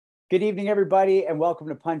Good evening, everybody, and welcome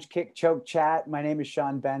to Punch, Kick, Choke Chat. My name is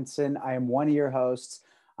Sean Benson. I am one of your hosts.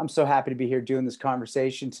 I'm so happy to be here doing this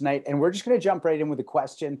conversation tonight. And we're just going to jump right in with a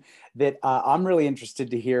question that I'm really interested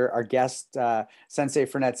to hear our guest, Sensei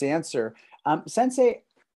Frenette's answer. Sensei,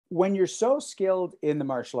 when you're so skilled in the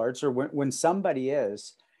martial arts, or when somebody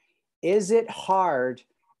is it hard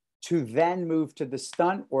to then move to the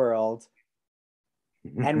stunt world?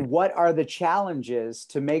 And what are the challenges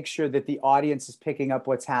to make sure that the audience is picking up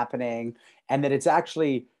what's happening and that it's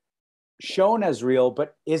actually shown as real,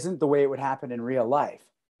 but isn't the way it would happen in real life?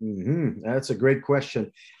 That's a great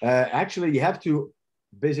question. Actually, you have to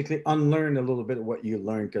basically unlearn a little bit of what you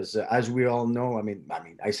learned, because as we all know, I mean,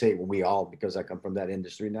 I say we all because I come from that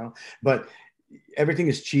industry now, but everything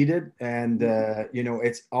is cheated, and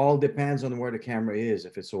it's all depends on where the camera is.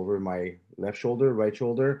 If it's over my left shoulder, right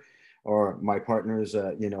shoulder, or my partner's,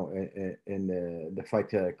 in the fight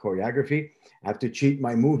choreography, I have to cheat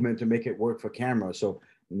my movement to make it work for camera. So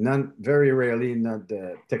very rarely,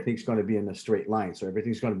 the technique's going to be in a straight line. So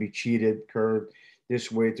everything's going to be cheated, curved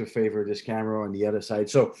this way to favor this camera on the other side.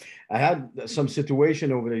 So I had some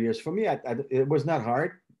situation over the years. For me, it was not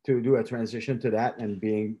hard to do a transition to that and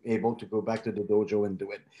being able to go back to the dojo and do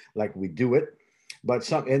it like we do it.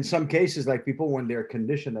 But in some cases, like people when they're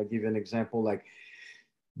conditioned, I give you an example, like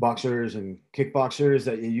boxers and kickboxers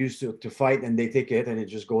that you used to fight, and they take a hit and it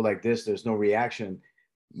just go like this. There's no reaction.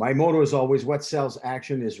 My motto is always what sells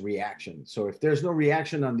action is reaction. So if there's no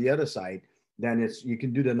reaction on the other side, then you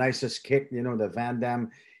can do the nicest kick, the Van Damme,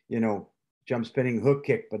 jump spinning hook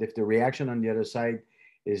kick. But if the reaction on the other side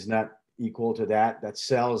is not equal to that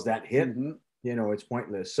sells that hit, it's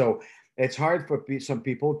pointless. So it's hard for some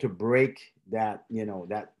people to break that,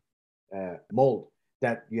 mold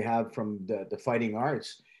that you have from the fighting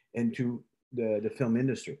arts into the film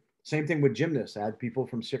industry. Same thing with gymnasts. I had people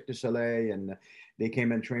from Cirque du Soleil, and they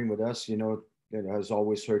came and trained with us. I was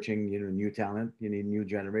always searching, new talent. You need new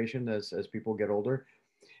generation as people get older.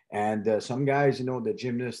 And some guys, the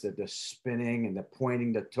gymnasts, the spinning and the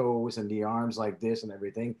pointing the toes and the arms like this and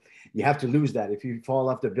everything, you have to lose that. If you fall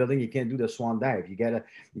off the building, you can't do the swan dive. You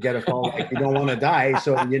gotta fall like you don't want to die.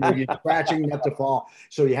 So you're scratching not to fall.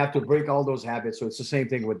 So you have to break all those habits. So it's the same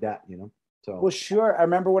thing with that, So well, sure. I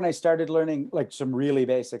remember when I started learning like some really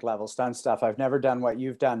basic level stunt stuff. I've never done what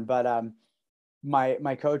you've done, but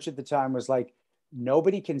my coach at the time was like,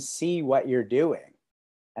 nobody can see what you're doing.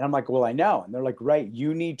 And I'm like, well, I know. And they're like, right,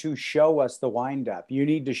 you need to show us the wind up. You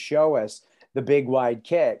need to show us the big wide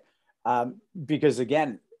kick. Because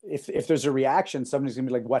again, if there's a reaction, somebody's gonna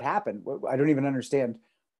be like, what happened? I don't even understand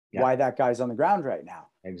why that guy's on the ground right now.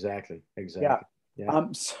 Exactly. Yeah.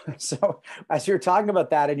 So as you're talking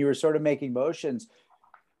about that and you were sort of making motions,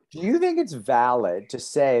 do you think it's valid to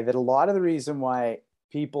say that a lot of the reason why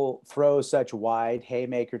people throw such wide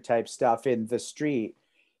haymaker type stuff in the street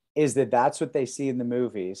is that that's what they see in the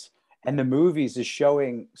movies, and the movies is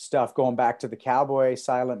showing stuff going back to the cowboy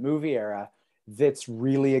silent movie era that's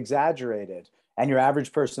really exaggerated, and your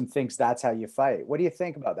average person thinks that's how you fight? What do you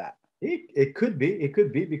think about that? It could be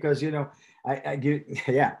because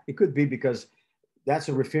it could be because that's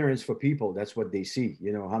a reference for people. That's what they see.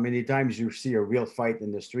 How many times you see a real fight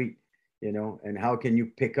in the street, and how can you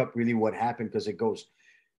pick up really what happened, because it goes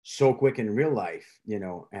so quick in real life,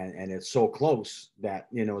 and it's so close that,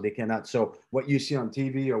 they cannot. So what you see on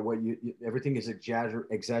TV or everything is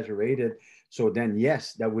exaggerated. So then,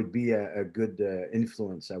 yes, that would be a good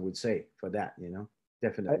influence, I would say, for that,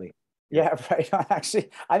 definitely. Yeah, right. Actually,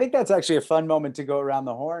 I think that's actually a fun moment to go around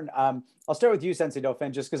the horn. I'll start with you, Sensei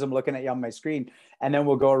Dauphin, just because I'm looking at you on my screen, and then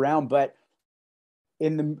we'll go around. But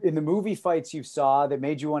in the movie fights you saw that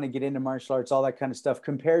made you want to get into martial arts, all that kind of stuff,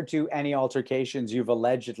 compared to any altercations you've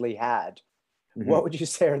allegedly had, what would you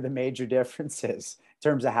say are the major differences in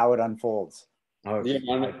terms of how it unfolds? The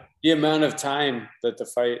amount of time that the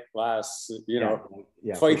fight lasts.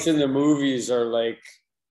 Fights in the movies are like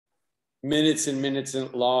minutes and minutes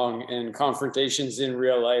long, and confrontations in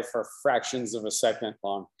real life are fractions of a second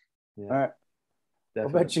long. All right.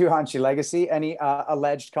 Definitely. What about you, Hanshi Legacy? Any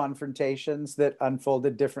alleged confrontations that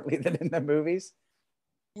unfolded differently than in the movies?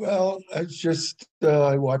 Well, I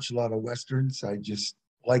watch a lot of Westerns. I just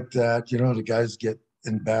like that. The guys get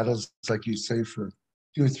in battles, like you say, for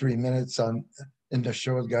 2 or 3 minutes in the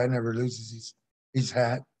show. The guy never loses his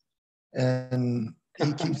hat. And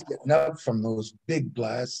he keeps getting up from those big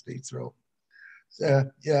blasts they throw.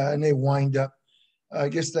 And they wind up. I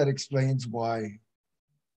guess that explains why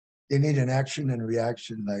they need an action and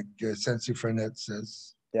reaction, like Sensei Frenette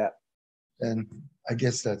says. Yeah. And I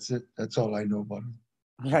guess that's it. That's all I know about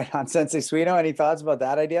it. Right on. Sensei Suino, any thoughts about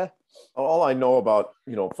that idea? All I know about,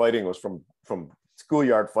 fighting was from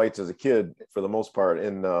schoolyard fights as a kid for the most part,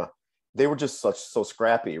 and they were just so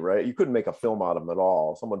scrappy, right? You couldn't make a film out of them at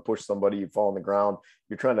all. Someone pushed somebody, you fall on the ground,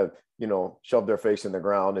 you're trying to, shove their face in the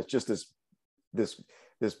ground. It's just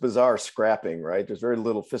this bizarre scrapping, right? There's very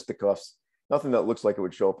little fisticuffs, nothing that looks like it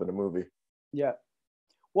would show up in a movie. Yeah.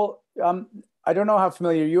 Well, I don't know how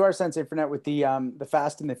familiar you are, Sensei Frenette, with the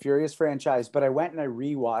Fast and the Furious franchise, but I went and I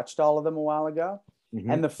rewatched all of them a while ago. Mm-hmm.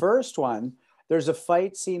 And the first one, there's a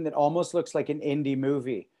fight scene that almost looks like an indie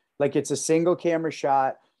movie. Like it's a single camera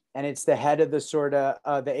shot, and it's the head of the sort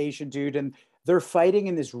of the Asian dude, and they're fighting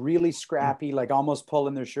in this really scrappy, like almost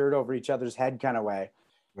pulling their shirt over each other's head kind of way.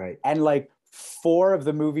 Right. And like 4 of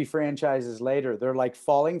the movie franchises later, they're like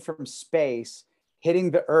falling from space,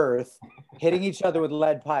 hitting the earth, hitting each other with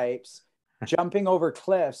lead pipes, jumping over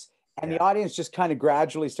cliffs, and the audience just kind of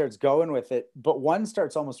gradually starts going with it. But one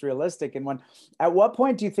starts almost realistic, and one. At what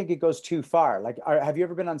point do you think it goes too far? Like, have you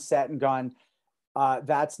ever been on set and gone,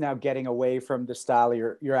 that's now getting away from the style of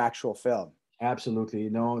your actual film? Absolutely.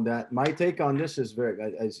 That my take on this is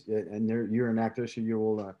and you're an actor, so you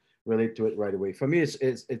will relate to it right away. For me,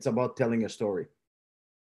 it's about telling a story.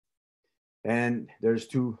 And there's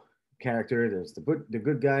 2 characters. There's the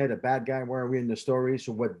good guy, the bad guy. Where are we in the story?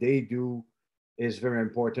 So what they do is very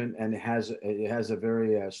important, and it has a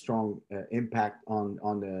very strong impact on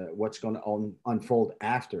what's going to unfold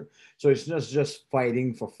after. So it's not just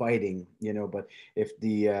fighting for fighting, But if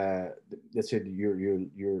let's say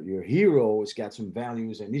your hero has got some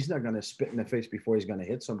values, and he's not going to spit in the face before he's going to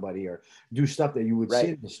hit somebody or do stuff that you would see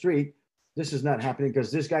in the street. This is not happening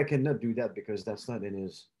because this guy cannot do that because that's not in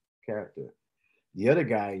his character. The other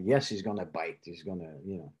guy, yes, he's going to bite. He's going to,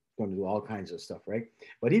 going to do all kinds of stuff, right?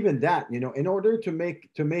 But even that, in order to make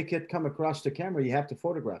it come across the camera, you have to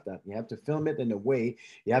photograph that. You have to film it in a way.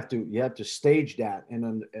 You have to stage that in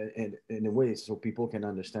a way so people can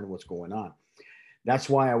understand what's going on. That's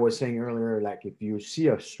why I was saying earlier, like if you see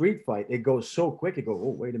a street fight, it goes so quick. You go,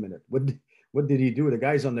 oh, wait a minute, what did he do? The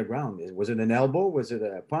guy's on the ground. Was it an elbow? Was it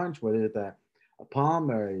a punch? Was it a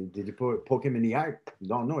palm, or did you poke him in the eye?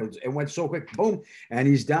 Don't know. It went so quick, boom, and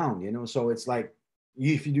he's down. So it's like,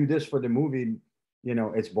 if you do this for the movie,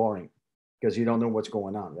 it's boring because you don't know what's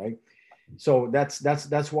going on, right? So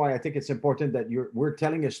that's why I think it's important that we're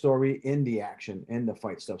telling a story in the action, in the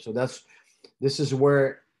fight stuff. So this is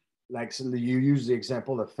where, like, so you use the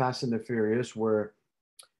example of Fast and the Furious, where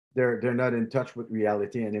they're not in touch with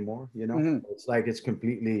reality anymore. Mm-hmm. It's like it's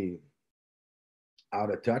completely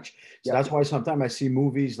out of touch. So that's why sometimes I see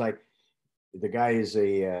movies like the guy is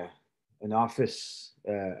an office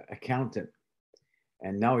accountant.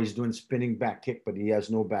 And now he's doing spinning back kick, but he has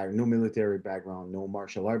no military background, no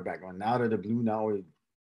martial art background. Now out of the blue, now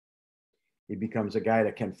he becomes a guy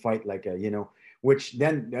that can fight like which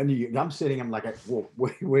then I'm like, whoa,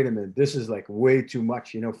 wait a minute. This is like way too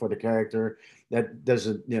much, for the character. That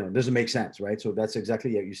doesn't make sense, right? So that's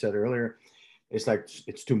exactly what you said earlier. It's like,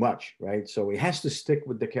 it's too much, right? So it has to stick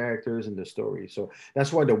with the characters and the story. So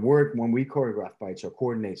that's why the work, when we choreograph fights or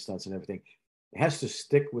coordinate stunts and everything, it has to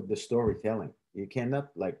stick with the storytelling. You cannot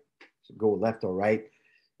like go left or right.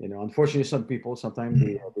 Unfortunately, some people sometimes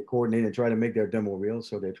they coordinate and try to make their demo reel,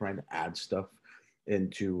 so they're trying to add stuff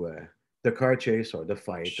into the car chase or the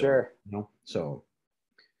fight. Sure. So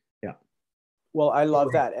yeah. Well, I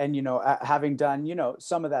love that, and having done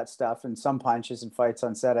some of that stuff and some punches and fights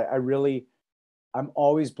on set, I'm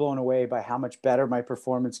always blown away by how much better my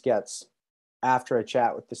performance gets after I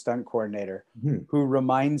chat with the stunt coordinator, who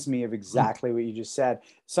reminds me of exactly what you just said.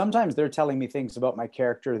 Sometimes they're telling me things about my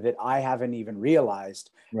character that I haven't even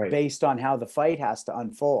realized based on how the fight has to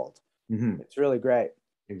unfold. Mm-hmm. It's really great.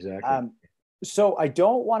 Exactly. So I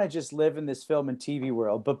don't want to just live in this film and TV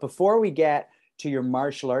world, but before we get to your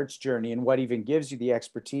martial arts journey and what even gives you the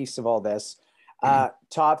expertise of all this,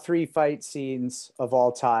 top 3 fight scenes of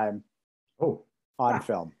all time on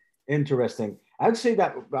film. Interesting. I'd say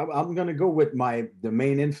that I'm going to go with the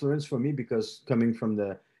main influence for me, because coming from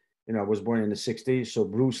I was born in the 60s. So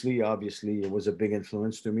Bruce Lee, obviously, it was a big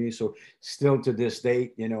influence to me. So still to this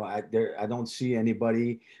day, I don't see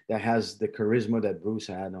anybody that has the charisma that Bruce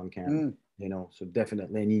had on camera, so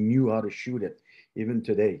definitely. And he knew how to shoot it even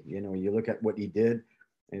today. You look at what he did,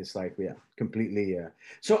 and it's like, completely.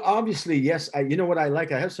 So obviously, yes, what I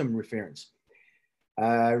like? I have some reference.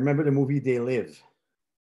 I remember the movie They Live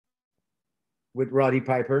with Roddy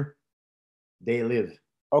Piper. They Live.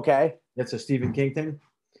 Okay. That's a Stephen King thing.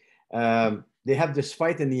 They have this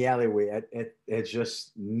fight in the alleyway. It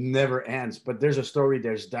just never ends. But there's a story,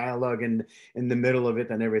 there's dialogue in the middle of it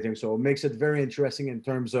and everything. So it makes it very interesting in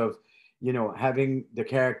terms of, having the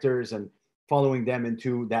characters and following them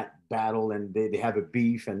into that battle, and they have a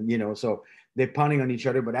beef, and, so they're pounding on each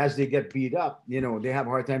other, but as they get beat up, you know, they have a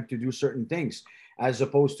hard time to do certain things, as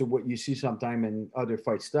opposed to what you see sometime in other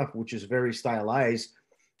fight stuff, which is very stylized.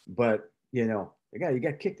 But, you know, you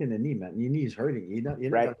got kicked in the knee, man. Your knee's hurting.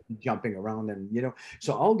 You're not jumping around, and, you know,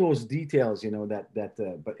 so all those details, you know,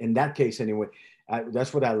 but in that case anyway,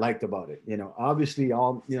 that's what I liked about it. You know, obviously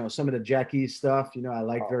all, you know, some of the Jackie stuff, you know, I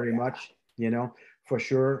like very much, you know, for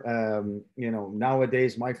sure. You know,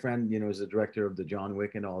 nowadays, my friend, you know, is the director of the John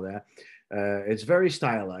Wick and all that. It's very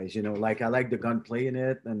stylized, you know, like I like the gunplay in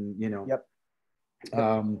it, and, you know,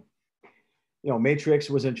 you know, Matrix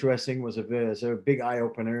was interesting, was a big eye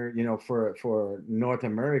opener, you know, for North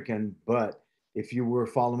American. But if you were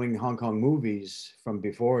following Hong Kong movies from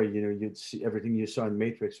before, you know, you'd see everything you saw in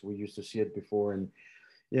Matrix. We used to see it before, and,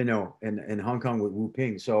 you know, in Hong Kong with Wu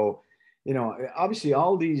Ping. So, you know, obviously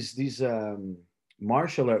all these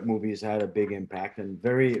martial art movies had a big impact and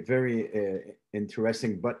very, very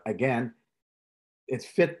interesting. But again, it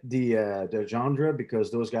fit the genre,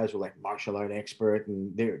 because those guys were like martial art expert,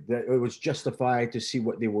 and it was justified to see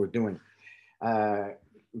what they were doing.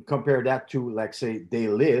 Compare that to, like, say, They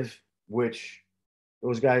Live, which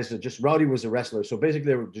those guys are just, Rowdy was a wrestler, so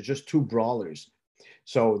basically they're just two brawlers.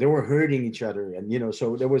 So they were hurting each other, and, you know,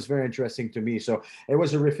 so that was very interesting to me. So it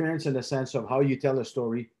was a reference in the sense of how you tell a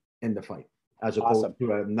story in the fight, as opposed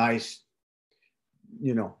to a nice,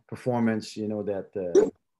 you know, performance, you know, that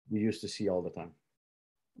you used to see all the time.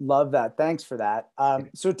 Love that. Thanks for that.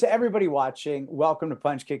 So to everybody watching, welcome to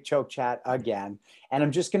Punch Kick Choke Chat again. And I'm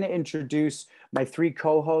just going to introduce my three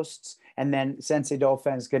co-hosts, and then Sensei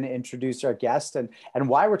Dauphin is going to introduce our guest and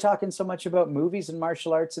why we're talking so much about movies and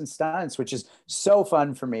martial arts and stunts, which is so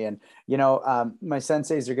fun for me. And, you know, my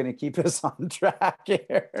senseis are going to keep us on track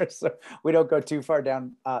here, so we don't go too far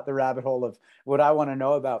down the rabbit hole of what I want to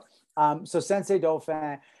know about. So Sensei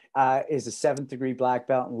Dauphin is a 7th degree black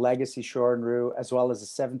belt in Legacy Shorin-ryu, as well as a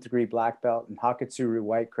 7th degree black belt in Hakutsuru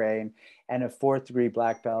White Crane, and a 4th degree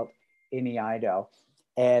black belt in Iaido.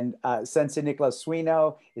 And Sensei Nicolas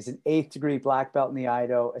Suino is an 8th degree black belt in the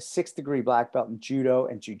Iaido, a 6th degree black belt in Judo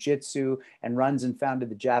and Jiu-Jitsu, and runs and founded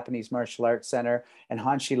the Japanese Martial Arts Center. And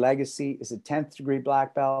Hanshi Legacy is a 10th degree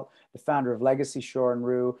black belt, the founder of Legacy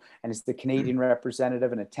Shorin-ryu, and is the Canadian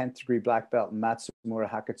representative and a 10th degree black belt in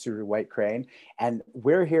Matsumura Hakutsuru White Crane. And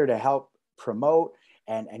we're here to help promote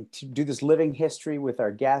and to do this living history with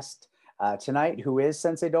our guest tonight, who is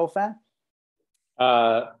Sensei Dauphin.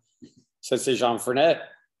 Sensei Jean Frenette.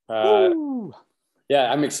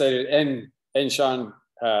 Yeah, I'm excited. And Sean,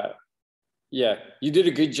 yeah, you did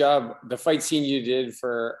a good job. The fight scene you did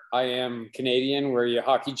for I Am Canadian, where you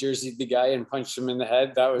hockey jerseyed the guy and punched him in the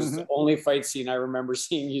head, that was the only fight scene I remember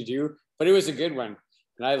seeing you do, but it was a good one,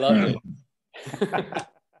 and I loved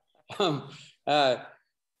it.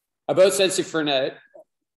 About Sensei Frenette,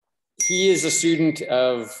 he is a student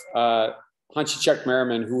of Hanshi Chuck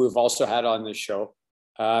Merriman, who we've also had on this show.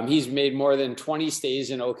 He's made more than 20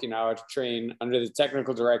 stays in Okinawa to train under the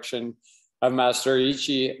technical direction of Master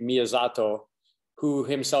Ichi Miyazato, who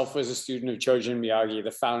himself was a student of Chojin Miyagi,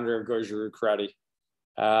 the founder of Goju-Ryu Karate.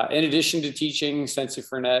 In addition to teaching, Sensei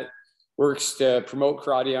Frenette works to promote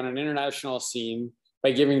karate on an international scene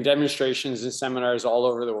by giving demonstrations and seminars all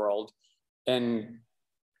over the world. And,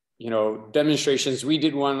 you know, demonstrations, we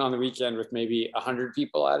did one on the weekend with maybe 100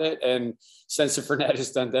 people at it, and Sensei Frenette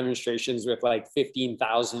has done demonstrations with like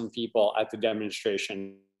 15,000 people at the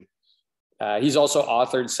demonstration. He's also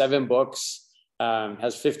authored 7 books,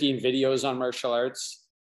 has 15 videos on martial arts.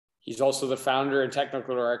 He's also the founder and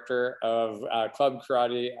technical director of Club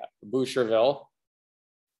Karate Boucherville.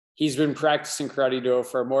 He's been practicing Karate Do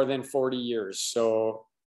for more than 40 years, so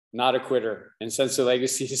not a quitter. And Sensei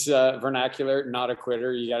Legacy's vernacular, not a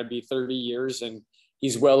quitter. You got to be 30 years, and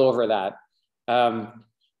he's well over that.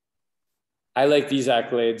 I like these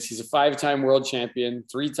accolades. He's a 5-time world champion,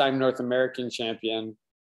 3-time North American champion,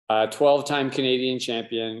 12-time Canadian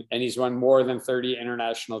champion, and he's won more than 30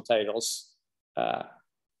 international titles.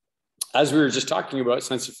 As we were just talking about,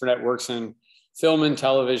 Sensei Frenette works in film and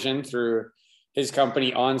television through his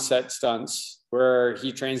company On Set Stunts, where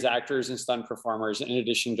he trains actors and stunt performers in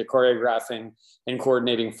addition to choreographing and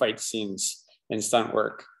coordinating fight scenes and stunt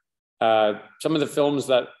work. Some of the films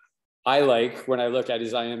that I like when I look at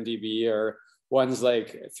his IMDb are ones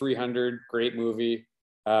like 300, great movie,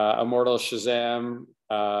 Immortal Shazam,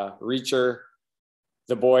 Reacher,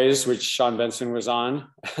 The Boys, which Sean Benson was on,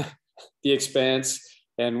 The Expanse,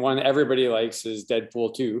 and one everybody likes is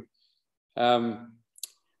Deadpool 2.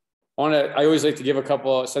 I always like to give a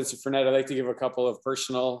couple, Sensei Frenette, I like to give a couple of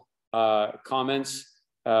personal comments.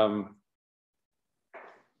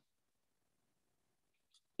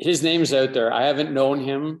 his name's out there. I haven't known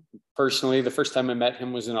him personally. The first time I met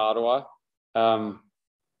him was in Ottawa.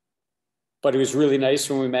 But it was really nice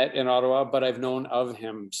when we met in Ottawa, but I've known of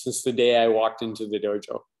him since the day I walked into the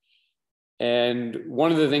dojo. And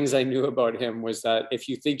one of the things I knew about him was that if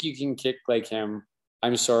you think you can kick like him,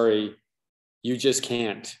 I'm sorry, you just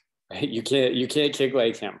can't, right? You can't kick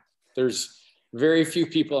like him. There's very few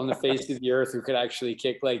people on the face of the earth who could actually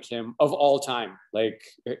kick like him of all time, like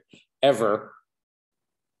ever.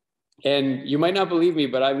 And you might not believe me,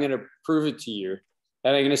 but I'm going to prove it to you.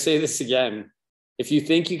 And I'm going to say this again. If you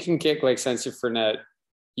think you can kick like Sensei Frenette,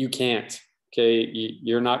 you can't. Okay,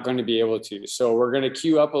 you're not going to be able to. So we're going to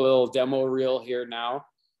queue up a little demo reel here now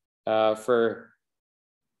for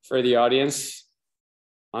the audience.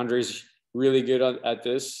 Andre's really good at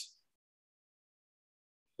this.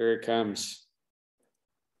 Here it comes.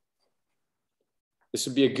 This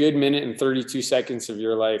would be a good minute and 32 seconds of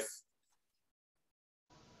your life.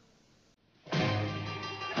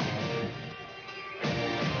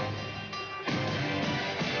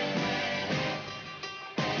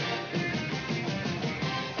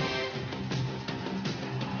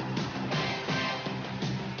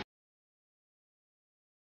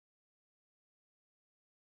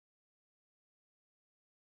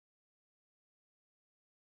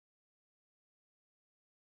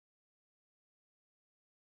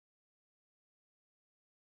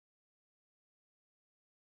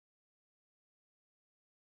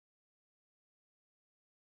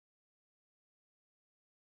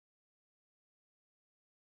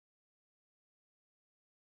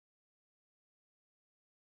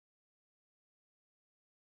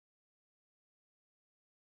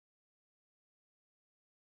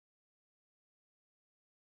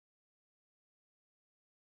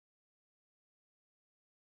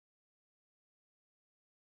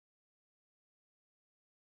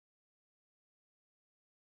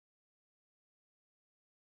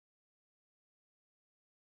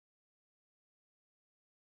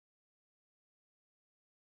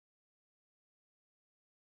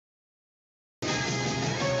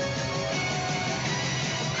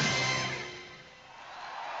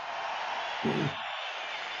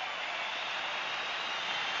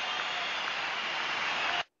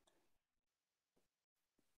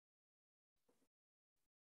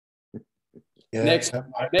 Yeah.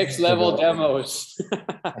 Next level demos.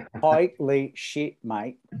 Holy shit,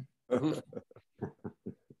 mate. I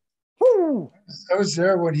was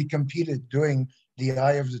there when he competed doing the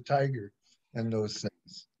Eye of the Tiger and those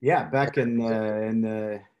things. Yeah, back in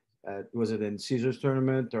was it in Caesar's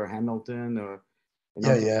tournament or Hamilton or?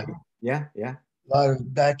 Yeah. A lot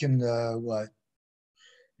of back in the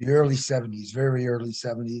early 70s, very early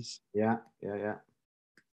 70s. Yeah.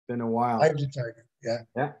 Been a while. Eye of the Tiger. Yeah.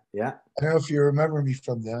 I don't know if you remember me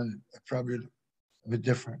from then. Probably a bit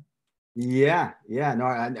different. Yeah. No,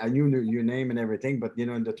 I knew your name and everything, but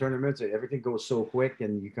in the tournaments, everything goes so quick,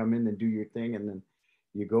 and you come in and do your thing, and then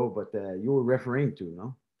you go. But you were refereeing too,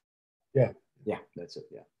 no? Yeah. That's it.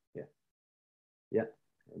 Yeah.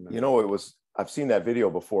 I've seen that video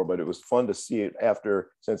before, but it was fun to see it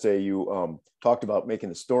after Sensei, you talked about making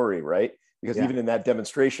the story, right? Because even in that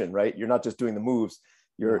demonstration, right, you're not just doing the moves,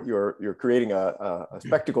 you're creating a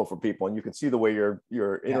spectacle for people, and you can see the way you're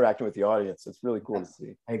interacting with the audience. It's really cool to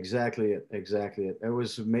see. Exactly it. It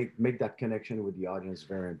was make that connection with the audience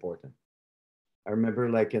very important. I remember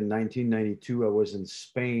like in 1992, I was in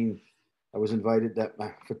Spain. I was invited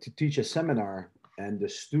to teach a seminar, and the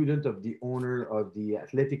student of the owner of the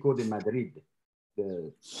Atlético de Madrid,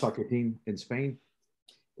 the soccer team in Spain,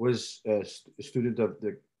 was a student of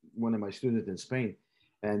one of my students in Spain.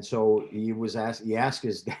 And so he asked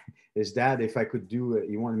his dad if I could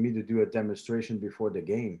he wanted me to do a demonstration before the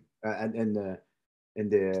game, in the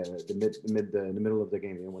middle of the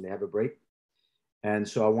game, when they have a break. And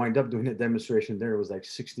so I wind up doing a demonstration there. It was like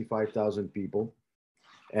 65,000 people.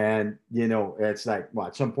 And, it's like, well,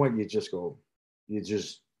 at some point you just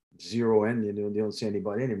zero in, you don't see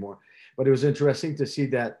anybody anymore. But it was interesting to see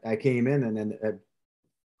that I came in and then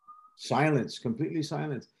silence, completely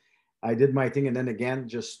silence. I did my thing, and then again,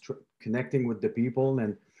 just connecting with the people,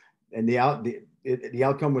 and the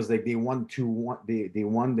outcome was like they won 2-1. They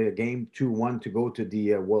won the game 2-1 to go to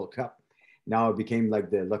the World Cup. Now it became like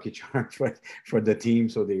the lucky charm for the team,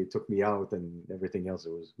 so they took me out and everything else.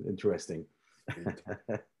 It was interesting.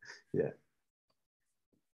 Yeah.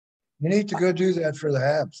 You need to go do that for the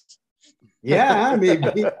Habs. Yeah,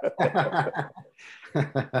 maybe.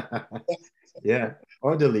 Yeah,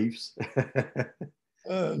 or the Leafs.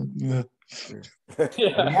 Yeah.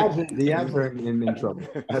 The Habs are in trouble.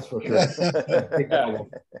 That's for sure.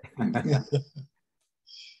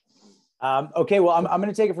 Okay, well, I'm going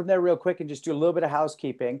to take it from there real quick and just do a little bit of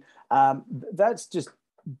housekeeping. That's just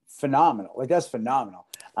phenomenal. Like, that's phenomenal.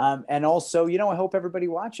 And also, you know, I hope everybody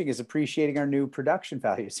watching is appreciating our new production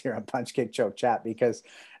values here on Punch Kick Choke Chat, because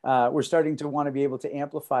we're starting to want to be able to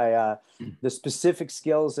amplify the specific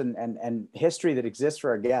skills and history that exists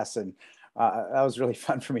for our guests. And that was really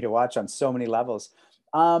fun for me to watch on so many levels.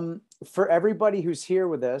 For everybody who's here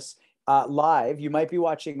with us live, you might be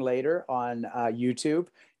watching later on YouTube.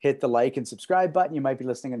 Hit the like and subscribe button. You might be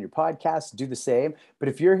listening on your podcast. Do the same. But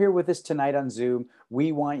if you're here with us tonight on Zoom,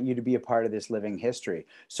 we want you to be a part of this living history.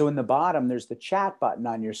 So in the bottom, there's the chat button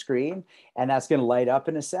on your screen, and that's going to light up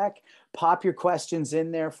in a sec. Pop your questions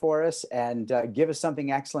in there for us and give us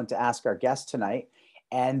something excellent to ask our guest tonight.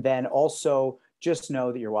 And then also just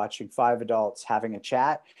know that you're watching five adults having a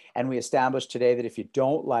chat. And we established today that if you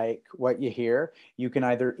don't like what you hear, you can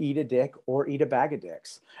either eat a dick or eat a bag of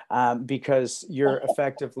dicks, because you're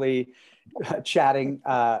effectively chatting.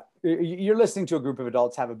 You're listening to a group of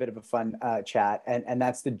adults have a bit of a fun chat. And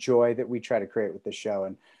that's the joy that we try to create with the show.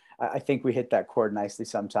 And I think we hit that chord nicely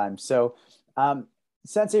sometimes. So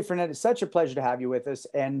Sensei Frenette, it's such a pleasure to have you with us.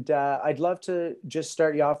 And I'd love to just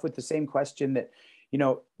start you off with the same question that, you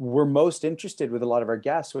know, we're most interested with a lot of our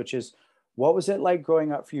guests, which is, what was it like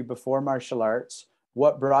growing up for you before martial arts?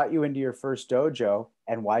 What brought you into your first dojo,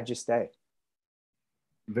 and why'd you stay?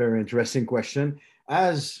 Very interesting question.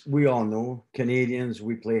 As we all know, Canadians,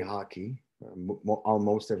 we play hockey,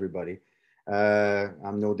 almost everybody.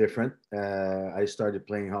 I'm no different. I started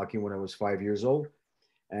playing hockey when I was 5 years old.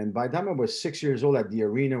 And by the time I was 6 years old, at the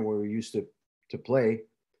arena where we used to play,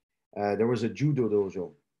 there was a judo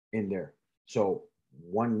dojo in there. So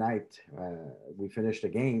one night we finished the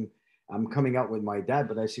game. I'm coming out with my dad,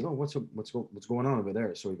 but I say, "Oh, what's going on over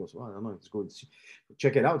there?" So he goes, "Well, I don't know. Let's go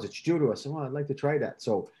check it out. It's judo." I said, "Well, I'd like to try that."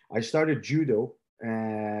 So I started judo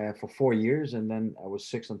for 4 years, and then I was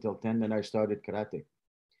 6 until 10. Then I started karate.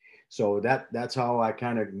 So that's how I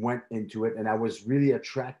kind of went into it, and I was really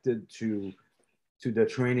attracted to the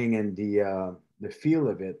training and the feel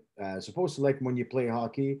of it. As opposed to like when you play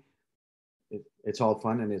hockey, it's all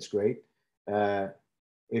fun and it's great.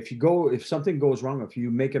 If something goes wrong, if you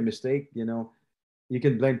make a mistake, you know, you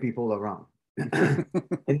can blame people around.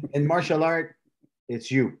 in martial art, it's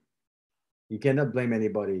you. You cannot blame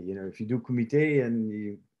anybody. You know, if you do kumite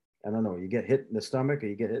and I don't know, you get hit in the stomach or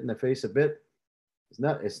you get hit in the face a bit, it's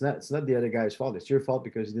not the other guy's fault. It's your fault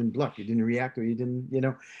because you didn't block, you didn't react, or you didn't, you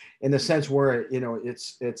know, in the sense where, you know,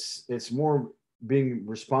 it's more being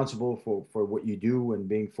responsible for what you do and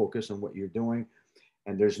being focused on what you're doing.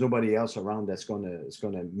 And there's nobody else around that's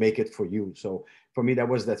gonna make it for you. So for me, that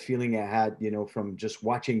was that feeling I had, you know, from just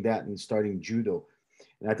watching that and starting judo.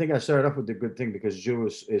 And I think I started off with the good thing because judo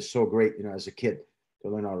is so great, you know, as a kid, to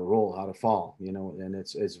learn how to roll, how to fall, you know, and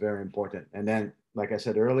it's very important. And then, like I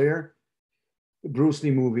said earlier, the Bruce Lee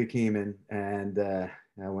movie came in, and I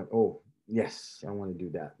went, "Oh yes, I want to do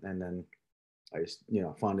that." And then I just, you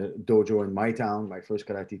know, found a dojo in my town, my first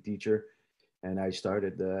karate teacher, and I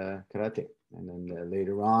started karate. And then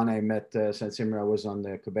later on, I met Sensei. I was on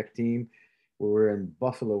the Quebec team. We were in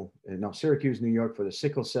Buffalo, no, Syracuse, New York, for the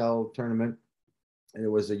sickle cell tournament. And it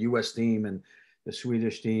was the U.S. team and the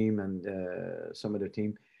Swedish team and some other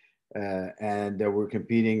team. And we're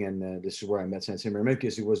competing. And this is where I met Sensei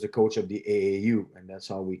because he was the coach of the AAU. And that's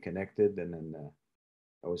how we connected. And then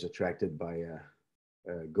I was attracted by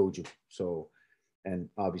Goju. So, and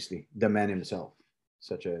obviously the man himself,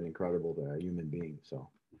 such an incredible human being. So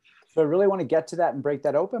I really want to get to that and break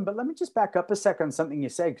that open, but let me just back up a second on something you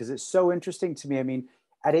said, because it's so interesting to me. I mean,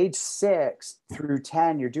 at age 6 through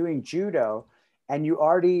 10, you're doing judo, and you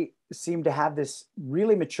already seem to have this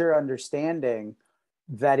really mature understanding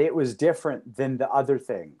that it was different than the other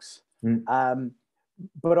things.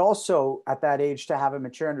 But also at that age to have a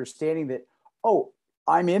mature understanding that, oh,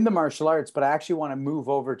 I'm in the martial arts, but I actually want to move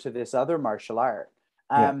over to this other martial art.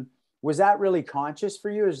 Was that really conscious for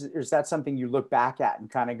you? Or is that something you look back at and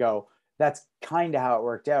kind of go, that's kind of how it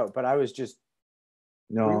worked out? But I was just,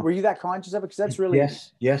 no. Were you that conscious of it? Because that's really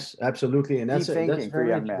yes, absolutely, and that's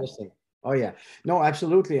very interesting. Oh yeah, no,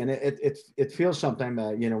 absolutely, and it feels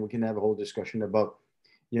sometimes you know, we can have a whole discussion about,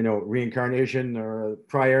 you know, reincarnation or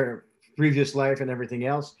previous life and everything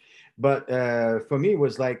else. But for me, it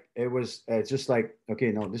was like it's just like,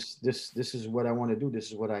 okay, no, this is what I want to do. This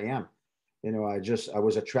is what I am. You know, I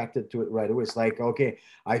was attracted to it right away. It's like, okay,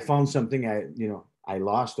 I found something I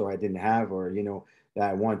lost or I didn't have, or, you know, that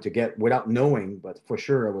I wanted to get without knowing, but for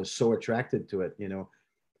sure I was so attracted to it. You know,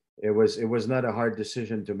 it was not a hard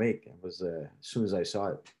decision to make. It was as soon as I saw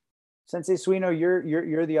it. Sensei Suino,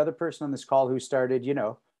 you're the other person on this call who started, you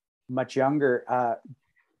know, much younger.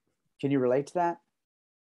 Can you relate to that?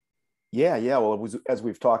 Yeah. Well, it was, as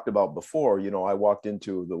we've talked about before, you know, I walked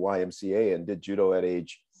into the YMCA and did judo at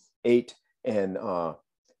age 8. And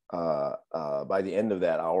by the end of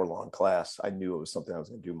that hour-long class, I knew it was something I was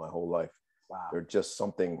going to do my whole life. Wow. There's just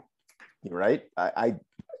something, right? I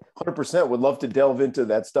 100% would love to delve into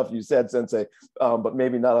that stuff you said, Sensei, but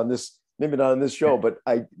maybe not on this show. But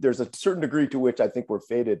there's a certain degree to which I think we're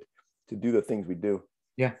fated to do the things we do.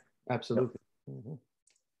 Yeah, absolutely. Yep. Mm-hmm.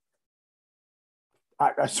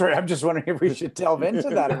 Sorry, I'm just wondering if we should delve into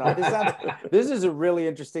that or not. This is a really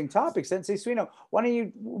interesting topic, Sensei Suino. Why don't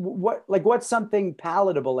you, what's something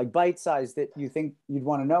palatable, like bite-sized, that you think you'd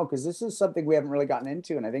want to know? Because this is something we haven't really gotten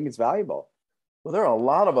into, and I think it's valuable. Well, there are a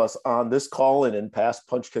lot of us on this call and in past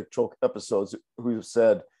Punch Kick Choke episodes who have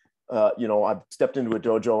said, you know, I've stepped into a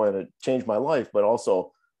dojo and it changed my life, but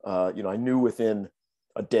also, you know, I knew within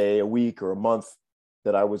a day, a week, or a month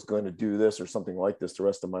that I was going to do this or something like this the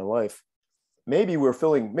rest of my life. Maybe we're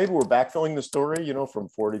backfilling the story, you know, from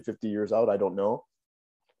 40, 50 years out. I don't know.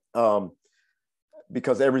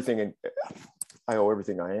 Because I owe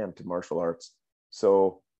everything I am to martial arts.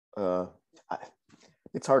 So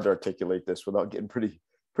it's hard to articulate this without getting pretty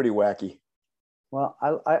wacky. Well,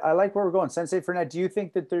 I like where we're going. Sensei Frenette, do you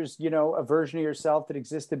think that there's, you know, a version of yourself that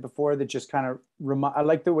existed before that just kind of I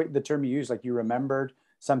like the term you use, like you remembered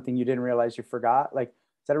something you didn't realize you forgot. Like,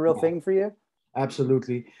 is that a real thing for you?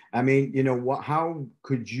 Absolutely. I mean, you know, how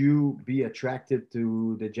could you be attracted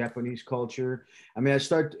to the Japanese culture? I mean,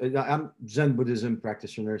 I'm Zen Buddhism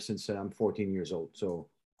practitioner since I'm 14 years old. So,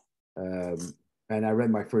 and I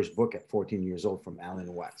read my first book at 14 years old from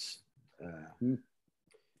Alan Watts.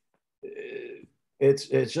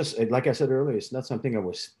 It's just, like I said earlier, it's not something I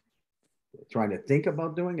was trying to think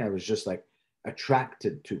about doing. I was just like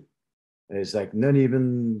attracted to. It's like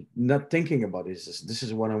not thinking about it. This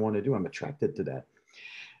is what I want to do. I'm attracted to that.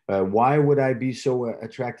 Why would I be so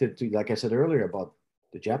attracted to, like I said earlier, about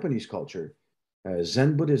the Japanese culture,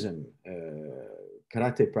 Zen Buddhism,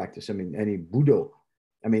 karate practice? I mean, any Budo.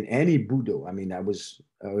 I mean, I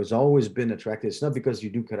was always been attracted. It's not because you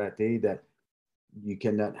do karate that you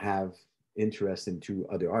cannot have interest into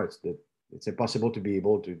other arts. That it's impossible to be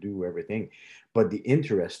able to do everything, but the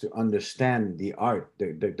interest to understand the art,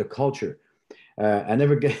 the culture. I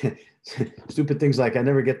never get stupid things like I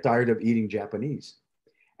never get tired of eating Japanese,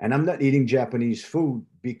 and I'm not eating Japanese food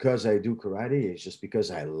because I do karate. It's just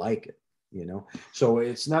because I like it, you know. So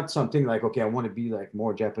it's not something like, okay, I want to be like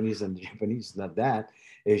more Japanese than the Japanese. It's not that.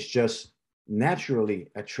 It's just naturally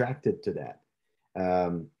attracted to that.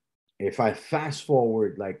 If I fast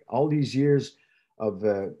forward like all these years of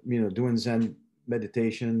you know, doing Zen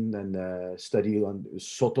meditation and study on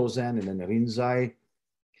Soto Zen and then Rinzai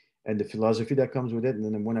and the philosophy that comes with it. And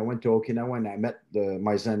then when I went to Okinawa and I met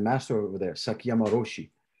my Zen master over there, Sakiyama Roshi,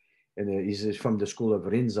 and he's from the school of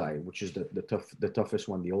Rinzai, which is the toughest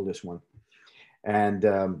one, the oldest one. And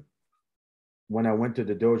when I went to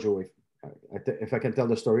the dojo, if I can tell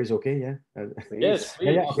the stories, okay, yeah? Yes,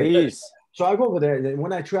 please. Yeah, okay. Please. So I go over there.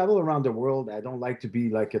 When I travel around the world, I don't like to be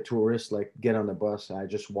like a tourist, like get on the bus. I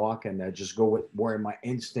just walk and I just go with where my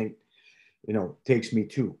instinct, you know, takes me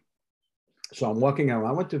to. So I'm walking around.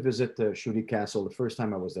 I went to visit Shuri Castle the first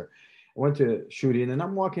time I was there. I went to Shuri and then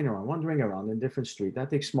I'm walking around, wandering around in different street. I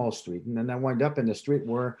take small street and then I wind up in the street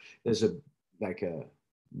where there's a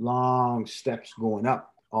long steps going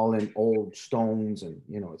up, all in old stones, and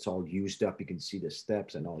you know, it's all used up. You can see the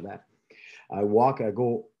steps and all that. I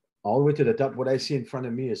go all the way to the top. What I see in front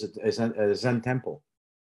of me is a Zen temple.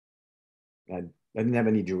 I didn't have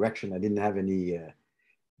any direction. I didn't have any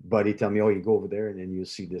buddy tell me, oh, you go over there and then you'll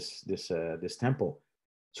see this temple.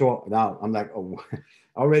 So now I'm like, oh,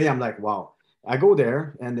 already I'm like, wow. I go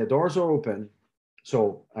there and the doors are open.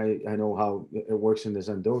 So I know how it works in the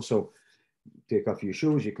Zen do. So take off your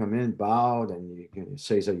shoes, you come in, bow, then you can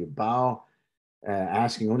say so you bow,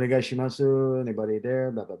 asking, onegai shimasu, anybody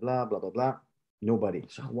there, blah, blah, blah, blah, blah, blah. Nobody.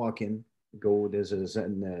 So I walk in, there's a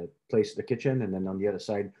Zen place, the kitchen, and then on the other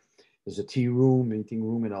side, there's a tea room, meeting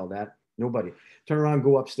room, and all that. Nobody. Turn around,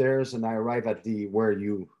 go upstairs, and I arrive at the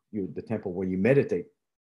temple where you meditate.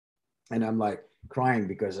 And I'm like crying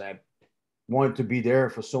because I wanted to be there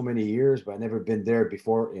for so many years, but I've never been there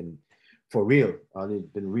before for real.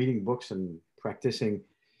 I've been reading books and practicing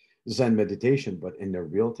Zen meditation, but in the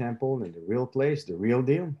real temple, in the real place, the real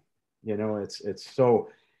deal, you know, it's so.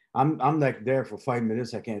 I'm like there for 5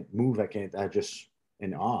 minutes. I can't move. I just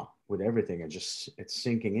in awe with everything. It's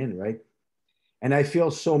sinking in, right? And I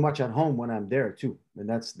feel so much at home when I'm there too. And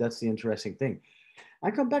that's the interesting thing.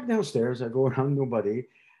 I come back downstairs. I go around, nobody.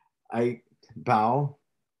 I bow,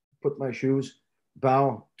 put my shoes,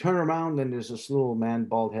 bow, turn around, and there's this little man,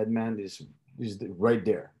 bald head man, is right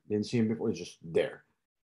there. Didn't see him before, he's just there.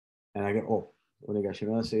 And I go, oh,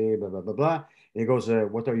 onegashi, blah, blah, blah, blah. And he goes,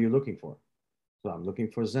 what are you looking for? So I'm looking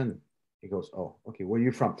for Zen. He goes, oh, okay, where are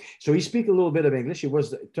you from? So he speaks a little bit of English.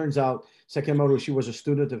 It turns out, Sekimoto, she was a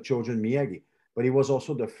student of Chojun Miyagi, but he was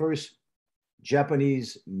also the first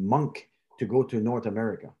Japanese monk to go to North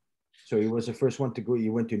America. So he was the first one to go. He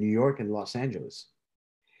went to New York and Los Angeles.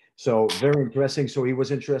 So very interesting. So he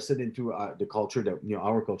was interested into the culture that,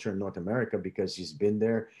 our culture in North America, because he's been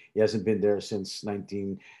there. He hasn't been there since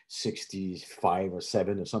 1965 or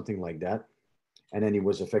 7 or something like that. And then he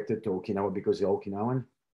was affected to Okinawa because he's Okinawan.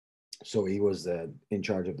 So he was in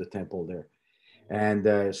charge of the temple there.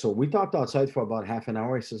 And so we talked outside for about half an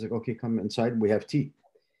hour. He says, like, okay, come inside. We have tea.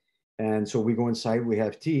 And so we go inside, we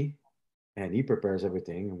have tea, and he prepares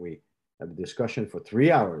everything. And we have a discussion for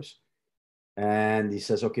 3 hours. And he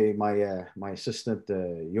says, okay, my assistant,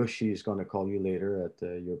 Yoshi, is going to call you later at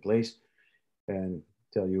your place and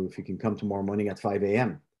tell you if you can come tomorrow morning at 5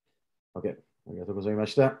 a.m. Okay. And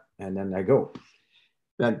then I go.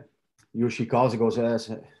 Then Yoshi calls, he goes,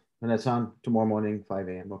 and that's on tomorrow morning, 5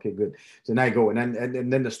 a.m. Okay, good. So then I go,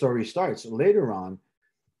 and then the story starts. Later on,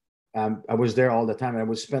 I was there all the time. I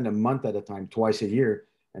would spend a month at a time, twice a year.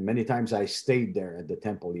 And many times I stayed there at the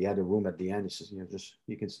temple. He had a room at the end. He says,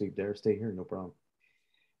 you can sleep there, stay here, no problem.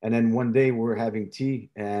 And then one day we're having tea,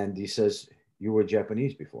 and he says, you were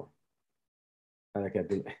Japanese before. And I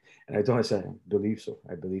told him, I said, I believe so.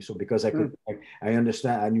 I believe so, because I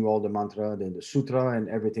understand. I knew all the mantra and the sutra and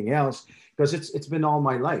everything else, because it's been all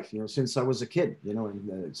my life, since I was a kid,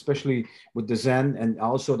 and especially with the Zen, and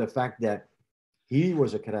also the fact that he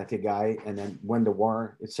was a karate guy, and then when the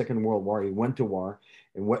Second World War, he went to war,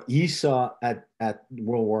 and what he saw at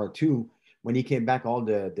World War II, when he came back, all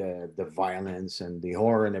the violence and the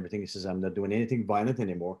horror and everything, he says, I'm not doing anything violent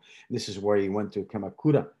anymore. This is where he went to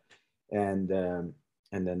Kamakura, and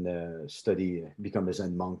then become a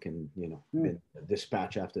Zen monk, and been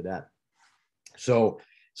dispatched after that. So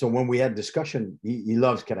when we had discussion, he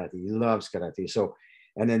loves karate. He loves karate. So.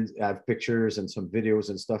 And then I have pictures and some videos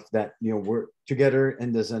and stuff that, we're together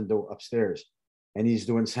in the Zendo upstairs, and he's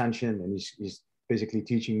doing Sanshin, and he's basically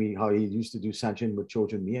teaching me how he used to do Sanshin with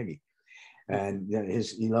Chojun Miyagi. And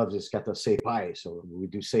he loves his kata seipai. So we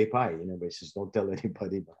do seipai, but he says, don't tell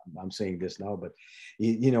anybody, but I'm saying this now, but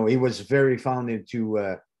he was very fond into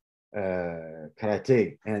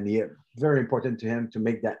karate, and very important to him to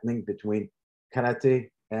make that link between karate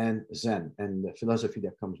and Zen and the philosophy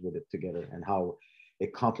that comes with it together, and how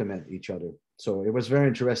it complement each other. So it was very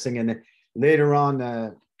interesting. And then later on,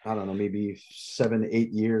 I don't know, maybe 7, 8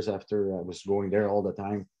 years after I was going there all the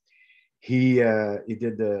time, he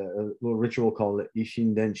did a little ritual called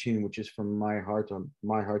Ishin Denshin, which is from my heart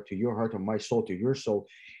to your heart, or my soul to your soul.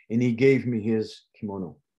 And he gave me his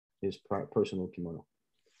kimono, his personal kimono.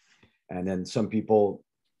 And then some people,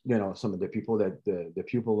 some of the people that the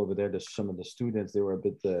pupil over there, some of the students, they were a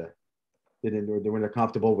bit they weren't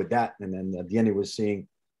comfortable with that. And then at the end, it was saying,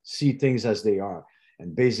 see things as they are.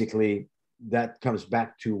 And basically that comes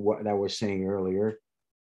back to what I was saying earlier.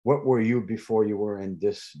 What were you before you were in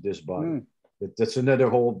this body? That's another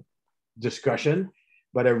whole discussion,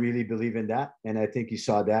 but I really believe in that. And I think he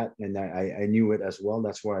saw that, and I knew it as well.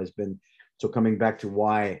 That's why it's been, so coming back to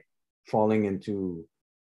why falling into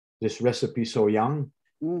this recipe so young,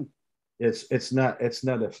 it's not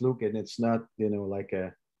a fluke, and it's not, like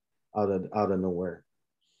out of nowhere.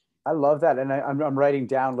 I love that. And I'm writing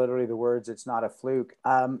down literally the words, it's not a fluke.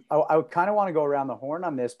 I kind of want to go around the horn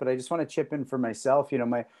on this, but I just want to chip in for myself.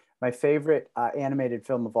 My favorite animated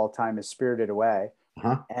film of all time is Spirited Away.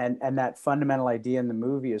 Uh-huh. And that fundamental idea in the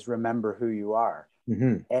movie is remember who you are.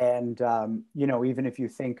 Mm-hmm. And, even if you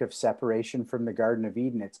think of separation from the Garden of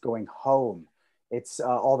Eden, it's going home. It's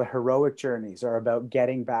all the heroic journeys are about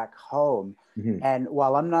getting back home. Mm-hmm. And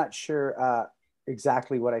while I'm not sure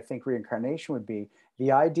exactly what I think reincarnation would be,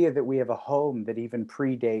 the idea that we have a home that even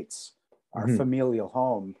predates our familial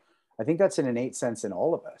home, I think that's an innate sense in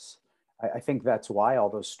all of us. I think that's why all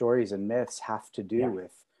those stories and myths have to do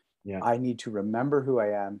with, I need to remember who I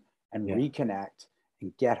am and reconnect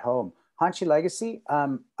and get home. Hanshi Legacy,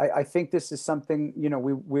 I think this is something,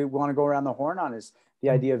 we want to go around the horn on, is the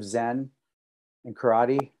idea of Zen and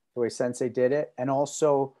karate, the way Sensei did it. And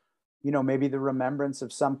also, maybe the remembrance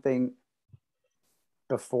of something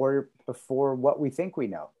before what we think we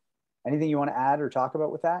know. Anything you want to add or talk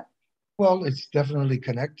about with that? Well, it's definitely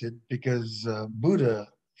connected, because Buddha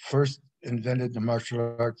first invented the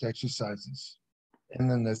martial arts exercises.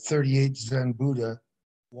 And then the 38th Zen Buddha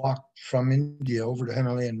walked from India over the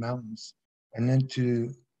Himalayan mountains and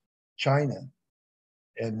into China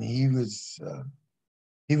and he was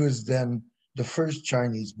then the first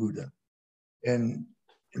Chinese Buddha, and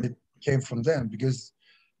it came from them because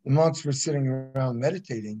the monks were sitting around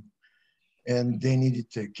meditating, and they needed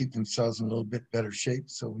to keep themselves in a little bit better shape.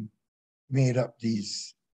 So we made up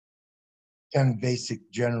these 10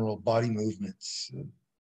 basic general body movements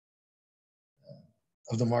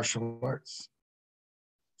of the martial arts.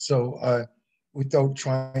 So without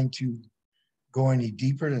trying to go any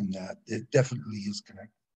deeper than that, it definitely is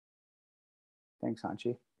connected. Thanks,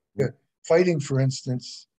 Hanshi. Yeah. Fighting, for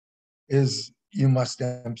instance, is you must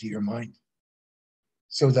empty your mind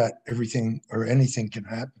so that everything or anything can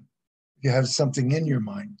happen. If you have something in your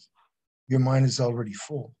mind is already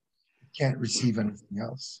full. It can't receive anything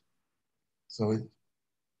else. So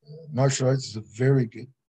martial arts is a very good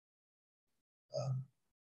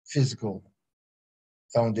physical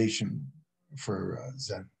foundation for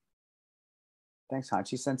Zen. Thanks,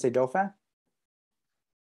 Hanshi. Sensei Dauphin?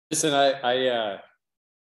 Listen,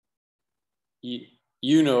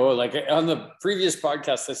 you know, like on the previous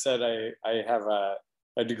podcast, I said I have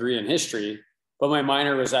a degree in history, but my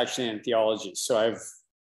minor was actually in theology. So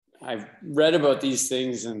I've read about these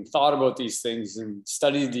things and thought about these things and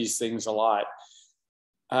studied these things a lot.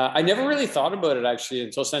 I never really thought about it actually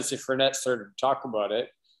until Sensei Frenette started to talk about it.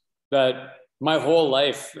 That my whole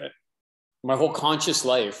life, my whole conscious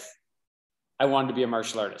life, I wanted to be a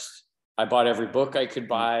martial artist. I bought every book I could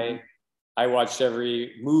buy. I watched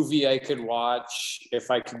every movie I could watch. If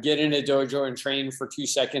I could get in a dojo and train for 2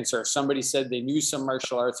 seconds, or if somebody said they knew some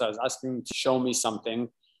martial arts, I was asking them to show me something.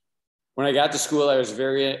 When I got to school, I was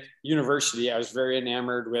very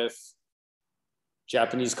enamored with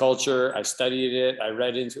Japanese culture. I studied it. I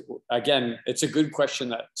read into, again, it's a good question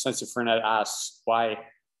that Sensei Frenette asks. Why?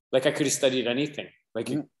 Like I could have studied anything. Like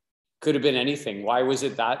it could have been anything. Why was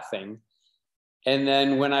it that thing? And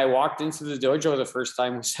then when I walked into the dojo the first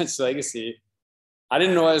time with Sensei Legacy, I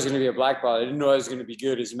didn't know I was going to be a black belt. I didn't know I was going to be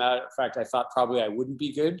good. As a matter of fact, I thought probably I wouldn't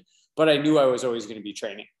be good, but I knew I was always going to be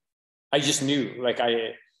training. I just knew,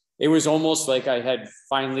 it was almost like I had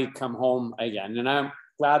finally come home again. And I'm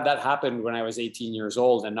glad that happened when I was 18 years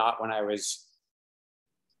old and not when I was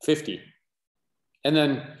 50. And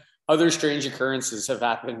then other strange occurrences have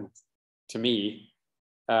happened to me.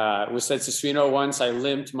 With Sensei Suino, once I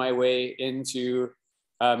limped my way into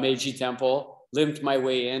Meiji Temple, limped my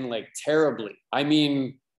way in like terribly. I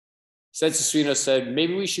mean, Sensei Suino said,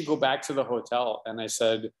 maybe we should go back to the hotel. And I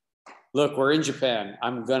said, look, we're in Japan.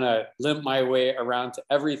 I'm going to limp my way around to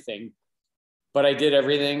everything. But I did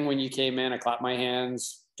everything when you came in. I clapped my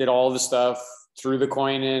hands, did all the stuff, threw the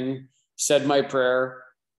coin in, said my prayer.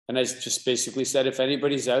 And I just basically said, if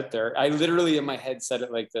anybody's out there, I literally in my head said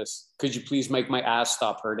it like this: could you please make my ass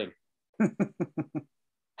stop hurting?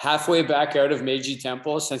 Halfway back out of Meiji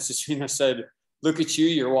Temple, Sensei Suino said, look at you,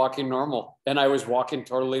 you're walking normal. And I was walking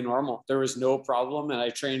totally normal. There was no problem. And I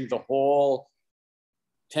trained the whole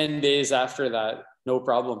 10 days after that, no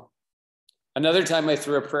problem. Another time I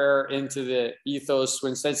threw a prayer into the ethos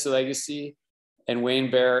when Sensei Legacy and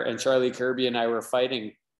Wayne Bear and Charlie Kirby and I were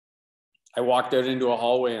fighting. I walked out into a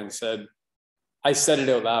hallway and said, I said it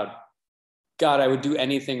out loud. God, I would do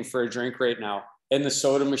anything for a drink right now. And the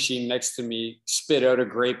soda machine next to me spit out a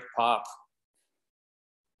grape pop.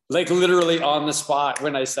 Like literally on the spot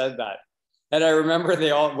when I said that. And I remember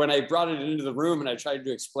when I brought it into the room and I tried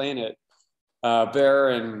to explain it,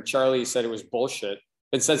 Bear and Charlie said it was bullshit.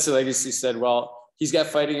 And Sensei Legacy said, well, he's got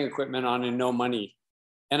fighting equipment on and no money.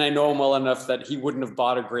 And I know him well enough that he wouldn't have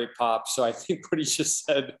bought a grape pop. So I think what he just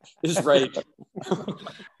said is right.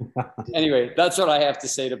 Anyway, that's what I have to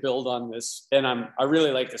say to build on this. And I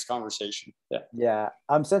really like this conversation. Yeah. Yeah.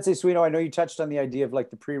 Sensei Suino, I know you touched on the idea of like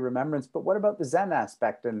the pre-remembrance, but what about the Zen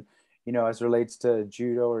aspect and, you know, as relates to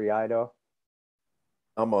Judo or Iaido?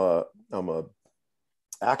 I'm a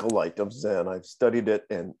acolyte of Zen. I've studied it,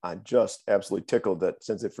 and I'm just absolutely tickled that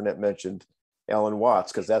Sensei Frenette mentioned Alan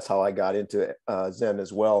Watts, because that's how I got into Zen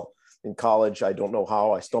as well. In college, I don't know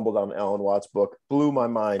how, I stumbled on Alan Watts' book, blew my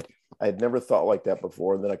mind. I had never thought like that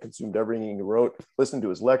before. And then I consumed everything he wrote, listened to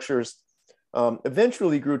his lectures.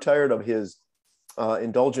 Eventually grew tired of his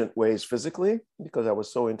indulgent ways physically because I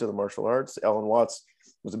was so into the martial arts. Alan Watts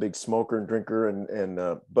was a big smoker and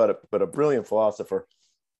drinker, but a brilliant philosopher.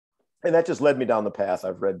 And that just led me down the path.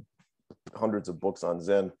 I've read hundreds of books on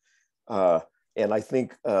Zen. And I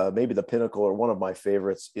think maybe the pinnacle, or one of my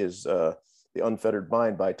favorites, is The Unfettered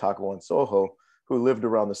Mind by Takuan Soho, who lived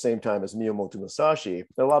around the same time as Miyamoto Musashi.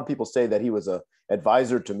 A lot of people say that he was an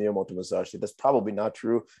advisor to Miyamoto Musashi. That's probably not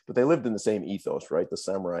true, but they lived in the same ethos, right? The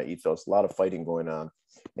samurai ethos, a lot of fighting going on.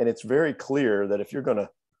 And it's very clear that if you're going to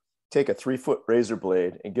take a 3-foot razor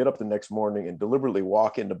blade and get up the next morning and deliberately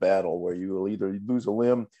walk into battle where you will either lose a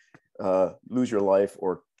limb, lose your life,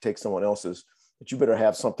 or take someone else's, that you better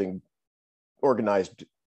have something organized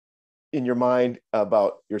in your mind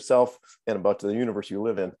about yourself and about the universe you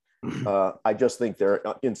live in. I just think they're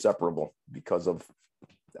inseparable because of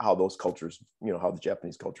how those cultures, how the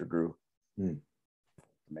Japanese culture grew.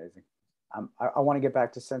 Amazing. I want to get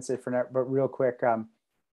back to Sensei Frenette, but real quick,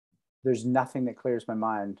 there's nothing that clears my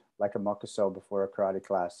mind like a mokuso before a karate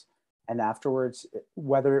class. And afterwards,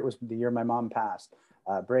 whether it was the year my mom passed,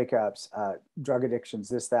 breakups, drug addictions,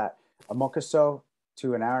 this, that, a mokuso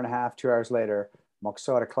to an hour and a half, 2 hours later,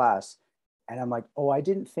 mokuso at a class. And I'm like, oh, I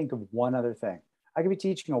didn't think of one other thing. I could be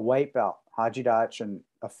teaching a white belt, Haji-dachi, and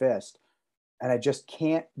a fist, and I just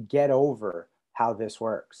can't get over how this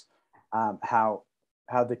works.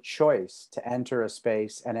 How the choice to enter a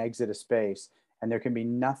space and exit a space, and there can be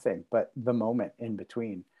nothing but the moment in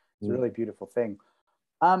between. It's a really beautiful thing.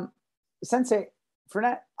 Sensei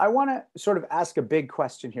Frenette, I want to sort of ask a big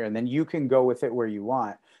question here, and then you can go with it where you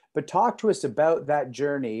want. But talk to us about that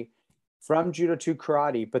journey from judo to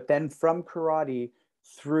karate, but then from karate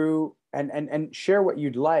through and share what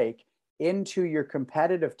you'd like into your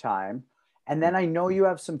competitive time. And then I know you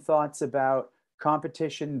have some thoughts about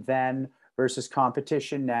competition then versus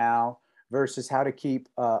competition now versus how to keep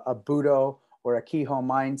a Budo or a Kiho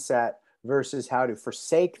mindset versus how to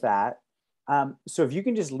forsake that. So if you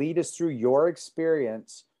can just lead us through your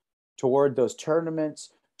experience toward those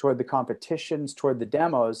tournaments, toward the competitions, toward the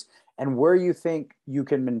demos, and where you think you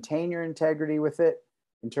can maintain your integrity with it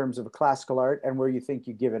in terms of a classical art and where you think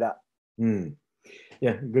you give it up.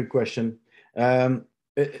 Yeah, good question.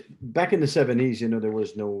 Back in the 70s, there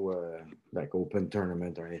was no like open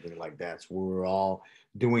tournament or anything like that. So we were all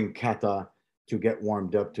doing kata to get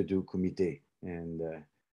warmed up to do kumite, and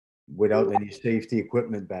without any safety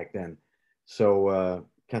equipment back then. So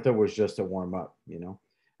kata was just a warm up,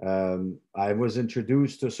 I was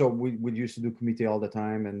introduced to, so we used to do kumite all the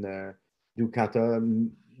time and do kata.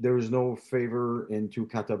 There was no favor into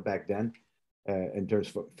kata back then. In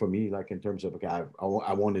terms for me, like in terms of, okay,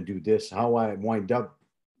 I want to do this. How I wind up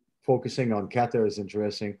focusing on kata is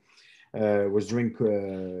interesting. Was doing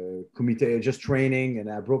kumite, just training,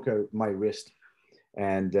 and I broke my wrist,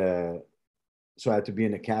 and so I had to be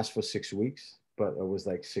in a cast for 6 weeks. But I was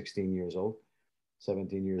like 16 years old,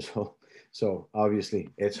 17 years old. So obviously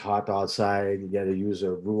it's hot outside. You got to use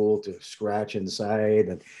a rule to scratch inside.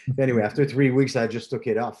 And anyway, after 3 weeks, I just took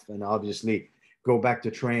it off, and obviously go back to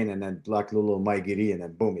train, and then like little maigiri, and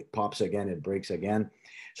then boom, it pops again, it breaks again.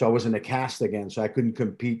 So I was in a cast again, so I couldn't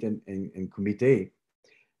compete in kumite.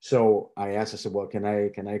 So I asked, I said, well, can I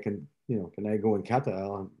go in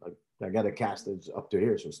kata? I got a cast that's up to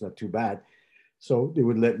here, so it's not too bad. So they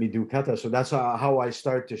would let me do kata. So that's how I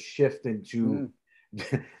start to shift into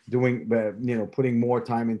doing, putting more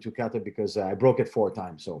time into kata, because I broke it 4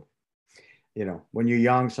 times. So, when you're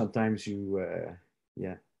young, sometimes you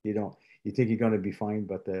don't. You think you're going to be fine,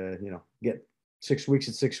 but, get 6 weeks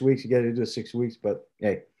at 6 weeks, you got to do 6 weeks, but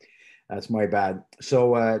hey, that's my bad.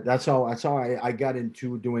 So that's how I got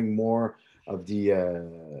into doing more of the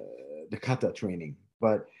kata training.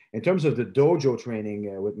 But in terms of the dojo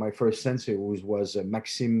training, with my first sensei, who was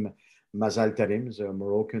Maxime Mazaltarim, he's a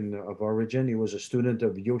Moroccan of origin. He was a student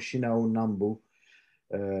of Yoshinao Nambu.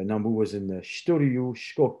 Nambu was in the Shitoryu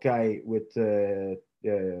Shikokai with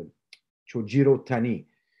Chojiro Tani.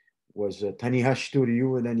 Was Tanihashi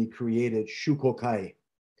Toryu, and then he created Shukokai.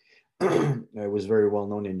 It was very well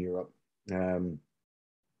known in Europe.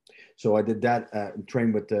 So I did that,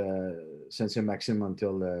 trained with Sensei Maxime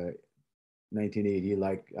until 1980,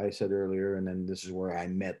 like I said earlier, and then this is where I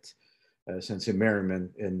met Sensei Merriman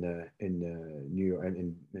in New York,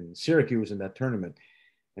 and in Syracuse in that tournament,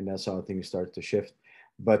 and that's how things start to shift.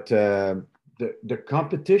 But the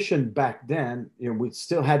competition back then, we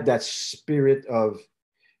still had that spirit of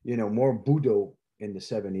more Budo in the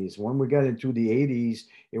 70s. When we got into the 80s,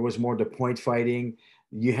 it was more the point fighting.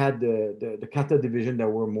 You had the kata division that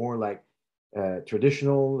were more like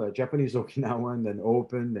traditional Japanese Okinawan, and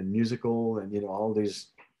open and musical, and all these,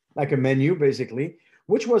 like a menu basically,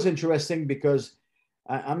 which was interesting because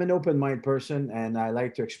I'm an open mind person, and I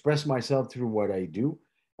like to express myself through what I do.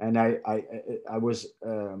 And I was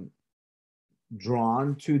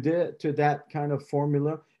drawn to that kind of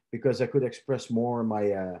formula, because I could express more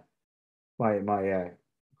my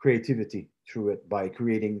creativity through it by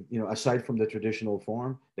creating, aside from the traditional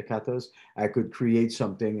form, the katas, I could create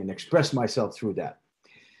something and express myself through that.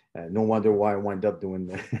 No wonder why I wound up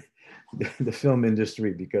doing the film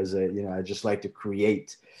industry, because I just like to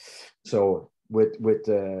create. So with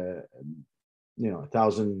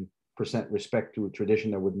 1,000 100% respect to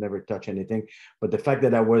tradition. I would never touch anything. But the fact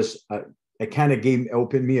that I was, it kind of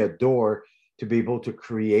opened me a door to be able to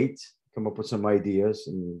create, come up with some ideas.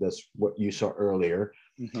 And that's what you saw earlier.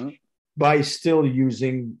 Mm-hmm. By still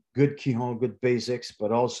using good Kihon, good basics,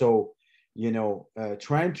 but also,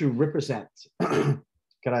 trying to represent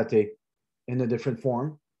karate in a different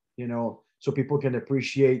form, so people can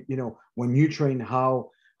appreciate, when you train, how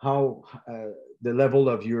the level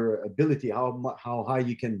of your ability, how high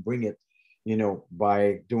you can bring it,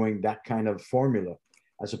 by doing that kind of formula,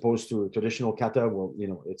 as opposed to traditional kata. Well,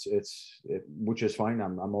 which is fine.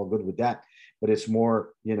 I'm all good with that, but it's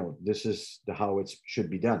more, this is how it should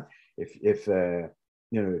be done. If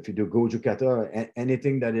you do goju kata,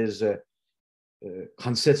 anything that is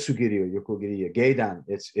kansetsu giri, yokogiri, geidan,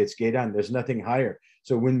 it's geidan. There's nothing higher,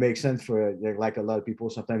 so it wouldn't make sense for like a lot of people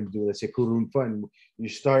sometimes do, let's say, kurunfa, and you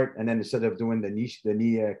start, and then instead of doing the knee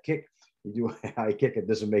kick, you do a high kick. It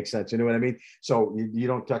doesn't make sense. You know what I mean? So you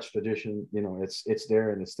don't touch tradition. It's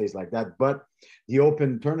there and it stays like that. But the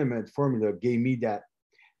open tournament formula gave me that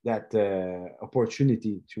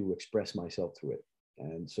opportunity to express myself through it.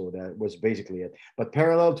 And so that was basically it. But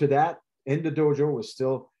parallel to that, in the dojo was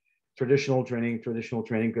still traditional training,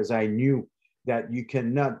 because I knew that you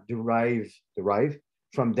cannot derive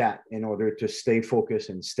from that in order to stay focused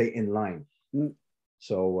and stay in line.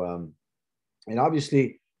 So, and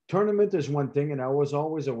obviously tournament is one thing, and I was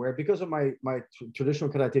always aware, because of my traditional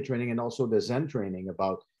karate training and also the Zen training,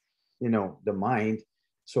 about, the mind.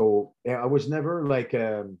 So I was never like,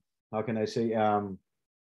 how can I say,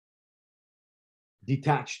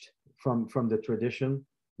 detached from the tradition,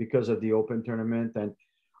 because of the open tournament and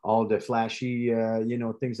all the flashy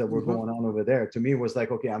things that were going on over there. To me, it was like,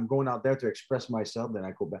 okay, I'm going out there to express myself. Then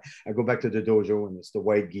I go back to the dojo, and it's the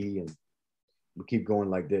white gi, and we keep going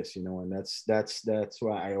like this, and that's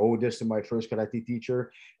why I owe this to my first karate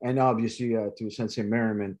teacher, and obviously to Sensei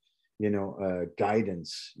Merriman,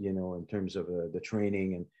 guidance, in terms of the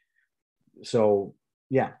training. And so,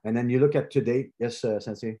 yeah. And then you look at today. Yes,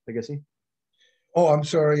 Sensei Legacy. Oh, I'm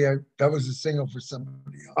sorry. That was a signal for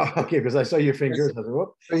somebody else. Oh, okay, because I saw your fingers. I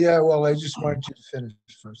said, yeah, well, I just wanted you to finish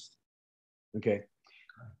first. Okay.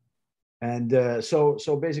 And so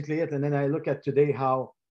basically it. And then I look at today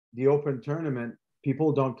how the open tournament,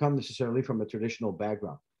 people don't come necessarily from a traditional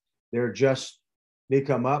background. They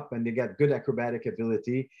come up and they got good acrobatic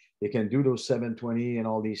ability. They can do those 720 and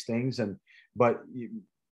all these things. But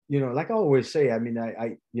like I always say, I mean,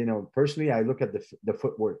 I personally, I look at the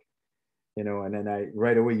footwork. And then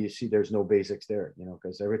right away you see there's no basics there,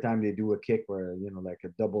 because every time they do a kick where, like a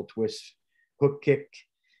double twist hook kick,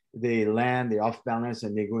 they land, they off balance,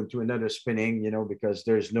 and they go into another spinning, because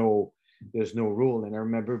there's no rule. And I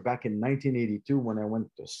remember back in 1982, when I went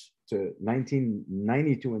to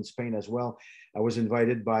 1992 in Spain as well, I was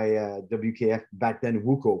invited by WKF, back then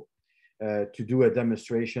WUKO, to do a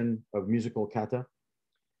demonstration of musical kata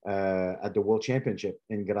at the World Championship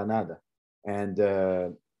in Granada. And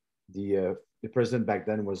the president back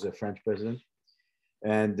then was a French president,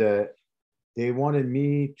 and they wanted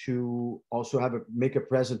me to also make a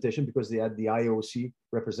presentation, because they had the IOC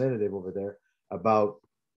representative over there, about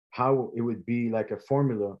how it would be like a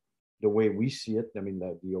formula, the way we see it. I mean,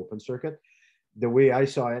 the open circuit, the way I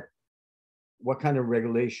saw it, what kind of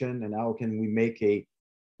regulation, and how can we make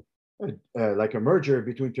like a merger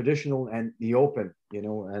between traditional and the open,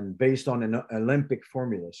 and based on an Olympic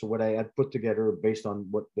formula. So what I had put together, based on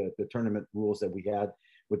what the tournament rules that we had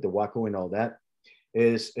with the WACO and all that,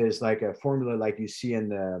 is like a formula like you see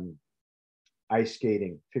in ice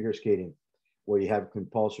skating, figure skating, where you have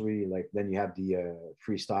compulsory, like then you have the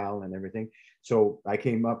freestyle and everything. So I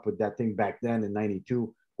came up with that thing back then in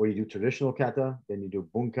 92, where you do traditional kata, then you do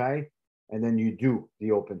bunkai, and then you do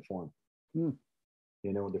the open form.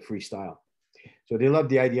 The freestyle. So they loved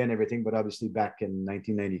the idea and everything, but obviously back in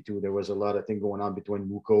 1992, there was a lot of thing going on between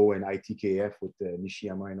WUKO and ITKF with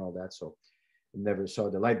Nishiyama and all that. So it never saw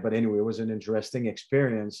the light. But anyway, it was an interesting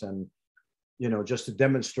experience, and just to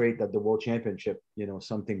demonstrate that the World Championship,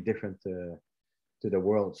 something different to the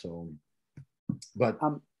world. So, but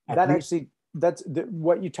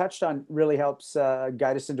what you touched on really helps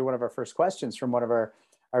guide us into one of our first questions from one of our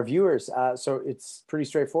viewers. So it's pretty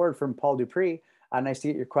straightforward, from Paul Dupree. Nice to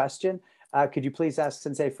get your question. Could you please ask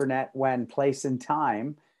Sensei Frenette when, place, and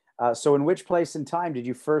time? So in which place and time did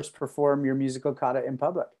you first perform your musical kata in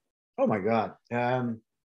public? Oh my God. I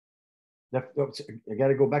got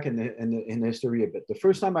to go back in the history a bit. The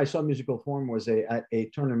first time I saw musical form was at a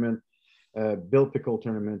tournament, Bill Pickle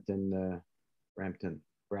tournament in Brampton.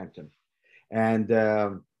 And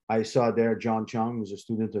I saw there John Chong, who's a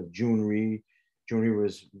student of Jun Rhee, Junior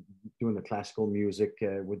was doing the classical music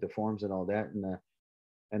with the forms and all that,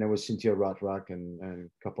 and it was Cynthia Rothrock and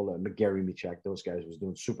a couple of Gary Michak. Those guys was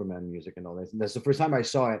doing Superman music and all that. And that's the first time I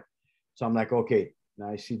saw it. So I'm like, okay, now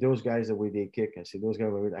I see those guys the way they kick. I see those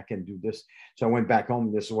guys, I can do this. So I went back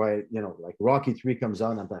home. This is why, like Rocky 3 comes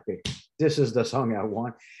out, and I'm like, okay, this is the song I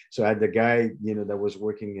want. So I had the guy, that was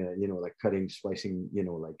working, like cutting, splicing,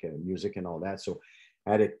 music and all that. So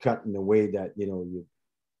I had it cut in a way that, you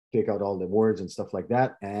take out all the words and stuff like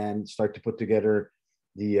that and start to put together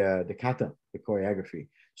the kata, the choreography.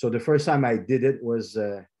 So the first time I did it was,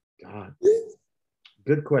 God,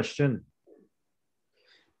 good question.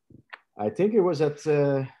 I think it was at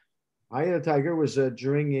Eye of the Tiger was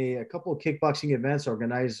during a couple of kickboxing events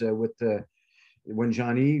organized with when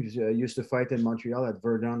Jean-Yves used to fight in Montreal at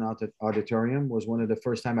Verdun Auditorium. Was one of the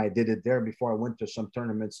first time I did it there before I went to some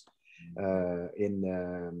tournaments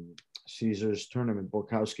in Caesar's tournament,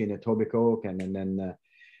 Borkowski and Etobicoke, and then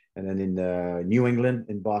in New England,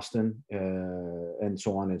 in Boston, and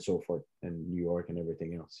so on and so forth, and New York and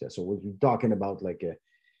everything else. Yeah, so we're talking about like a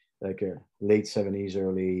late 70s,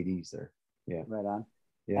 early 80s there. Yeah. Right on.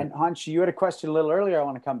 Yeah. And Hunch, you had a question a little earlier I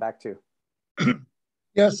want to come back to.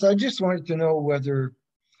 Yes, I just wanted to know whether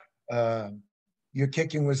your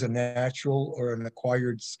kicking was a natural or an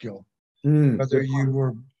acquired skill. Whether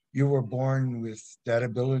you were born with that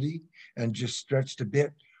ability and just stretched a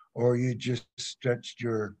bit, or you just stretched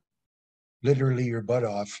literally your butt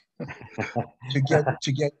off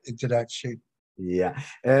to get into that shape. Yeah.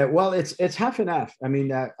 Well, it's half and half. I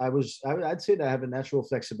mean, I'd say that I have a natural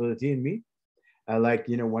flexibility in me. Like,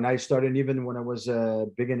 when I started, even when I was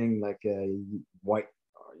beginning like a white,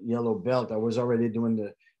 yellow belt, I was already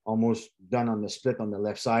doing almost done on the split on the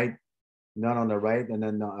left side, not on the right. And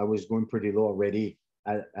then I was going pretty low already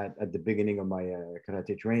at the beginning of my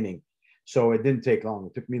karate training. So it didn't take long.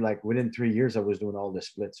 It took me like within 3 years, I was doing all the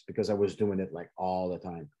splits because I was doing it like all the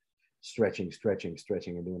time, stretching,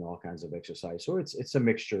 and doing all kinds of exercise. So it's a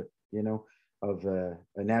mixture, of a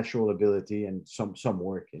natural ability and some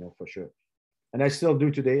work, for sure. And I still do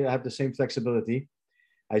today. I have the same flexibility.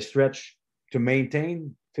 I stretch to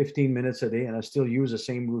maintain 15 minutes a day, and I still use the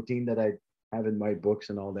same routine that I have in my books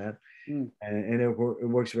and all that. And it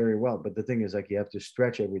works very well. But the thing is, like, you have to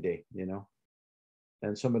stretch every day,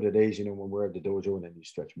 And some of the days, when we're at the dojo, and then you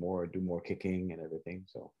stretch more, do more kicking and everything.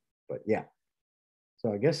 So, but yeah.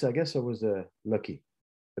 So I guess I was lucky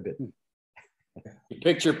a bit. You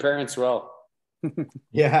picked your parents well.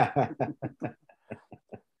 Yeah.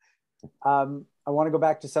 I want to go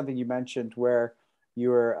back to something you mentioned where you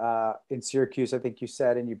were in Syracuse, I think you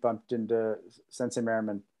said, and you bumped into Sensei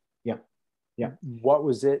Merriman. Yeah. Yeah. What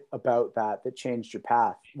was it about that changed your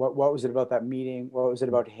path? What was it about that meeting? What was it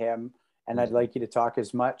about him? And I'd like you to talk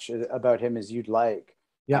as much about him as you'd like.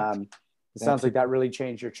 Yeah. It sounds like that really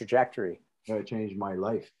changed your trajectory. It changed my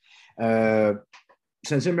life.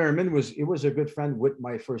 Sensei Merriman was a good friend with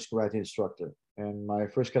my first karate instructor. And my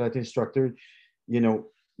first karate instructor,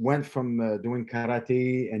 went from doing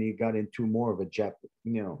karate, and he got into more of a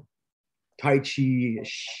Tai Chi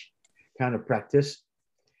kind of practice.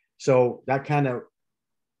 So that kind of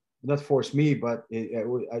not forced me, but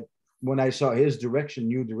when I saw his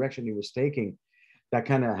new direction he was taking, that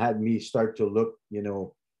kind of had me start to look,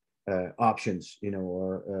 options,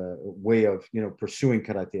 or a way of, pursuing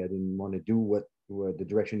karate. I didn't want to do what the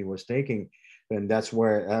direction he was taking. And that's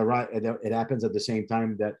where it happens at the same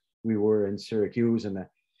time that we were in Syracuse, and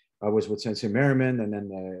I was with Sensei Merriman, and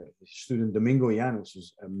then student Domingo Llanos,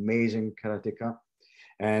 who's amazing karateka.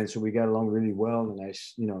 And so we got along really well. And I,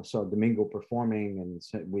 saw Domingo performing,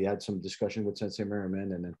 and we had some discussion with Sensei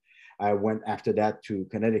Merriman. And then I went after that to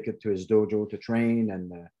Connecticut to his dojo to train,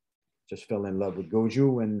 and just fell in love with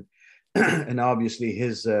Goju, and obviously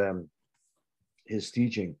his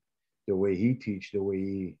teaching, the way he teach, the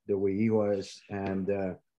way he was, and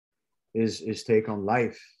his take on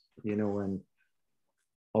life, and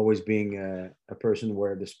always being a person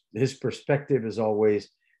where his perspective is always,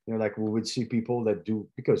 like we would see people that do,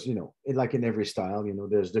 because, like in every style,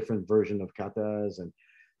 there's different version of katas, and,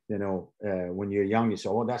 when you're young, you say,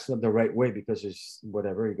 oh, that's not the right way because it's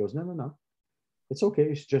whatever. He goes, no, it's okay.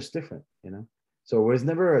 It's just different, So it was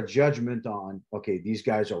never a judgment on, okay, these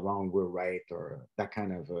guys are wrong, we're right, or that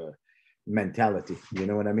kind of mentality, you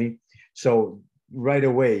know what I mean? So right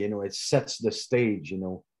away, it sets the stage,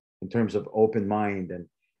 in terms of open mind and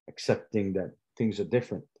accepting that things are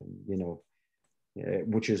different, and,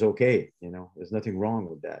 which is okay, there's nothing wrong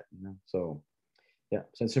with that, So yeah,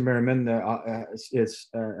 Sensei Merriman is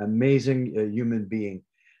an amazing human being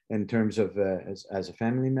in terms of as a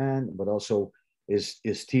family man, but also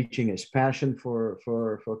is teaching, his passion for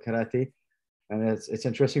karate, And it's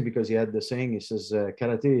interesting because he had the saying, he says,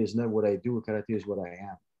 karate is not what I do, karate is what I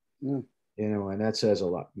am. Mm. You know, and that says a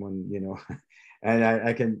lot when, you know, and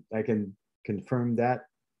I can confirm that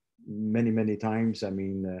many times. I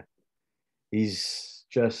mean, he's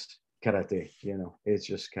just karate, you know, it's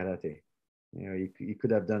just karate. You know, he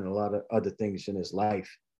could have done a lot of other things in his life,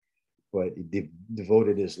 but he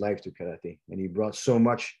devoted his life to karate, and he brought so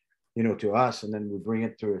much, you know, to us, and then we bring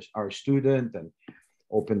it to our student and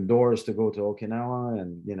open doors to go to Okinawa,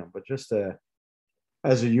 and, you know, but just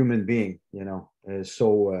as a human being, you know, is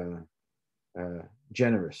so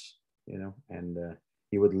generous, you know, and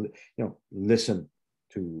he would, you know, listen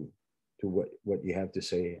to what you have to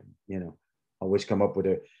say, and, you know, always come up with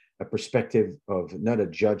a perspective of not a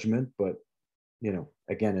judgment, but, you know,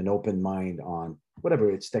 again, an open mind on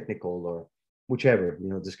whatever it's technical or whichever, you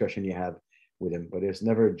know, discussion you have with him, but it's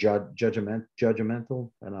never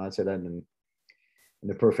judgmental. And I'd say that in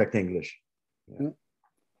the perfect English. Yeah.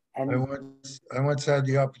 And I once had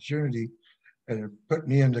the opportunity, and it put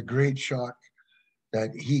me into great shock,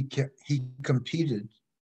 that he competed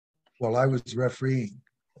while I was refereeing.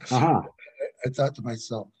 Uh-huh. I thought to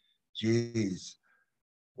myself, geez,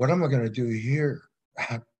 what am I going to do here?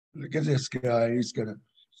 Look at this guy. He's gonna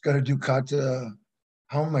do kata.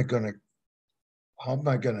 How am I gonna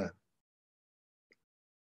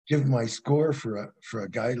give my score for a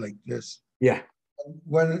guy like this? Yeah.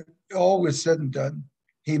 When all was said and done,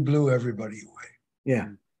 he blew everybody away. Yeah.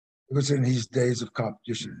 It was in his days of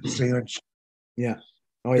competition. Yeah.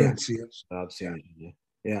 Oh yeah. I've seen it. Yeah.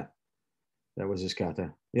 Yeah. That was his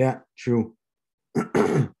kata. Yeah. True.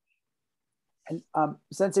 And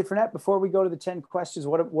Sensei Frenette, before we go to the 10 questions,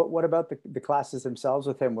 what about the classes themselves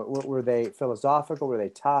with him? What were they philosophical? Were they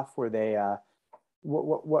tough? Were they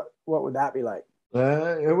what would that be like?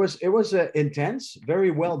 It was intense,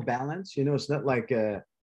 very well balanced. You know, it's not like I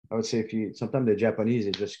would say sometimes the Japanese,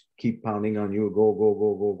 they just keep pounding on you,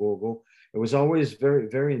 go. It was always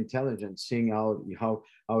very intelligent, seeing how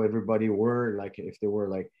everybody were, like if they were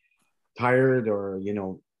like tired, or, you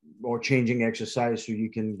know, or changing exercise, so you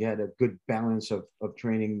can get a good balance of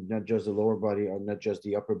training, not just the lower body or not just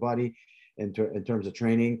the upper body in terms of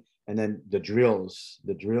training. And then the drills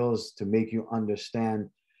to make you understand,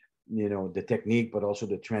 you know, the technique, but also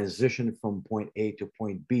the transition from point A to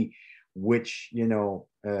point B, which, you know,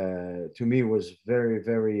 to me was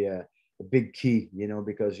very a big key, you know,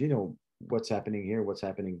 because, you know, what's happening here, what's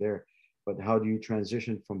happening there, but how do you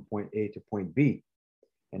transition from point A to point B?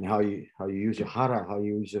 And how you use your hara, how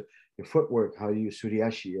you use your footwork, how you use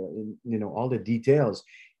suriashi, you know, all the details.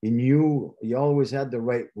 And you always had the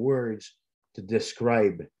right words to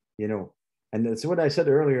describe, you know. And that's what I said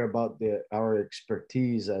earlier about our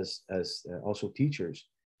expertise as also teachers.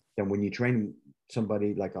 And when you train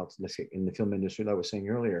somebody like, let's say in the film industry, like I was saying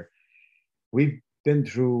earlier, we've been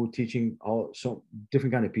through teaching so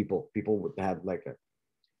different kind of people would have like a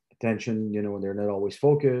attention, you know, when they're not always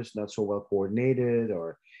focused, not so well coordinated,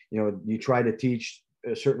 or, you know, you try to teach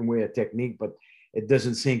a certain way of technique, but it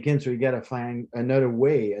doesn't sink in. So you got to find another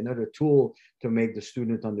way, another tool to make the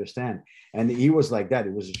student understand. And he was like that.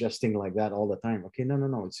 He was adjusting like that all the time. Okay, no.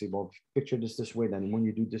 Let's see. Well, picture this way. Then when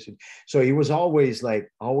you do this, so he was always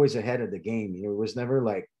ahead of the game. You know, it was never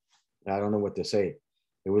like, I don't know what to say.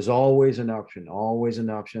 It was always an option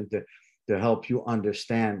to help you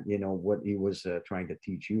understand, you know, what he was trying to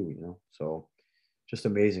teach you, you know. So just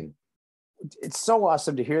amazing. It's so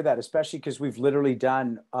awesome to hear that, especially because we've literally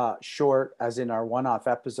done short, as in our one-off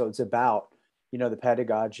episodes, about, you know, the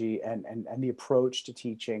pedagogy and the approach to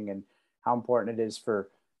teaching, and how important it is for,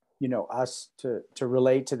 you know, us to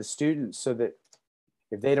relate to the students, so that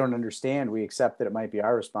if they don't understand, we accept that it might be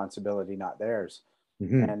our responsibility, not theirs.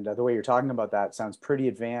 Mm-hmm. And the way you're talking about that sounds pretty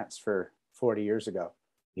advanced for 40 years ago.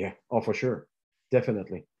 Yeah. Oh, for sure.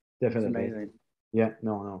 Definitely. It's amazing. Yeah.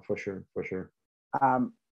 No, for sure.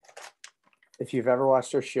 If you've ever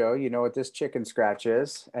watched our show, you know what this chicken scratch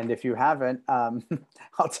is. And if you haven't, I'll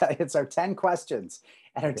tell you, it's our 10 questions.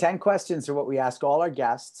 And our 10 questions are what we ask all our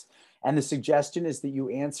guests. And the suggestion is that you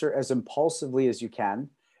answer as impulsively as you can,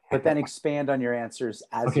 but then expand on your answers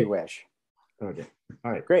as you wish. Okay.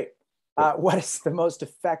 All right. Great. What is the most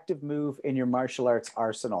effective move in your martial arts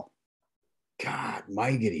arsenal? God,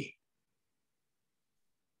 my giddy.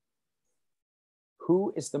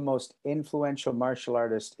 Who is the most influential martial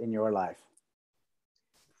artist in your life?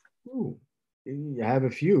 Ooh, I have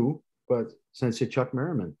a few, but Sensei Chuck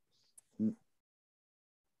Merriman.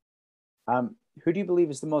 Who do you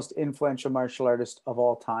believe is the most influential martial artist of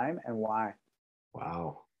all time, and why?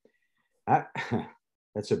 Wow.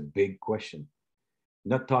 That's a big question.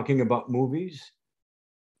 Not talking about movies.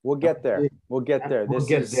 We'll get there. We'll get there. We'll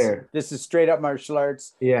get there. This is straight up martial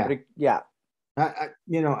arts. Yeah. Yeah.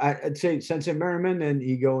 I'd say Sensei Merriman and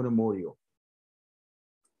Ego Nomorio.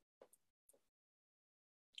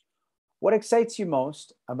 What excites you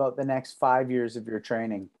most about the next 5 years of your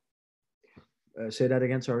training? Say that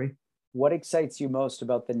again, sorry. What excites you most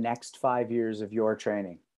about the next 5 years of your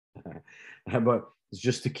training? But it's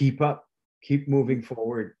just to keep up, keep moving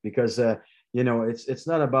forward, because it's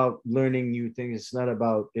not about learning new things.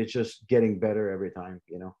 It's just getting better every time.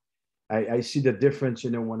 I see the difference,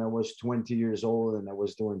 when I was 20 years old and I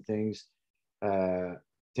was doing things,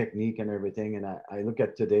 technique and everything. And I look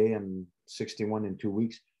at today, I'm 61 in 2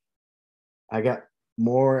 weeks. I got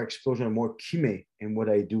more explosion and more kime in what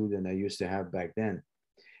I do than I used to have back then.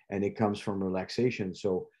 And it comes from relaxation.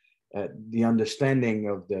 So the understanding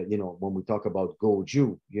of when we talk about go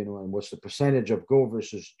ju, and what's the percentage of go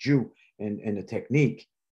versus ju and the technique,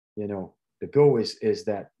 the go is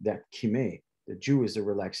that kime. The ju is the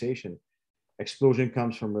relaxation. Explosion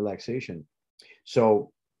comes from relaxation.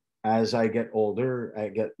 So as I get older, I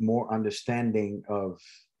get more understanding of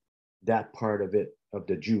that part of it, of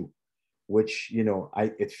the ju, which,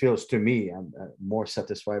 it feels to me, I'm more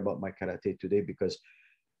satisfied about my karate today, because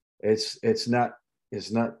it's not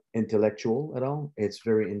intellectual at all. It's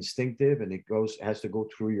very instinctive, and it has to go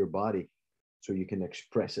through your body so you can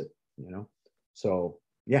express it, So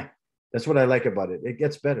yeah, that's what I like about it. It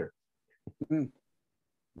gets better. I'm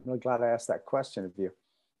really glad I asked that question of you.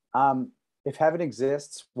 If heaven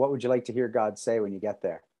exists, what would you like to hear God say when you get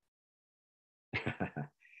there?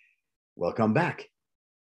 Welcome back.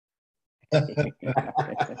 Do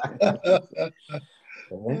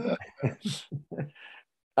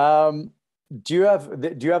you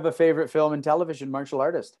have a favorite film and television martial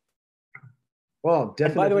artist? Well, definitely.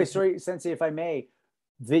 And by the way, sorry, Sensei, if I may,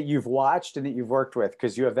 that you've watched and that you've worked with,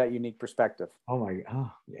 because you have that unique perspective. Oh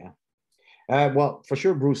yeah. Well, for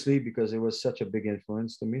sure, Bruce Lee, because it was such a big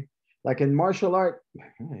influence to me. Like in martial art,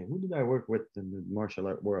 who did I work with in the martial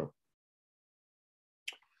art world?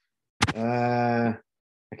 I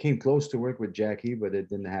came close to work with Jackie, but it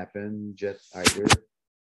didn't happen. Jet either.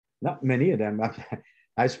 Not many of them.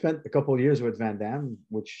 I spent a couple of years with Van Damme,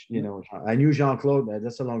 which, I knew Jean-Claude.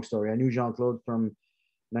 That's a long story. I knew Jean-Claude from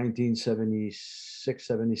 1976,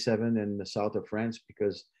 77 in the south of France,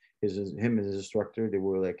 because him and his instructor, they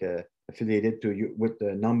were like affiliated with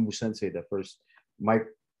the Nambu Sensei, the first Mike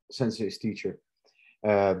Sensei's teacher.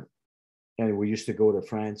 And we used to go to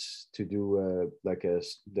France to do like a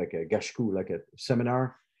gashku, like a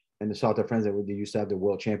seminar in the south of France. They used to have the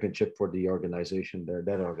world championship for the organization there,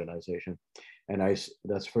 that organization. And that's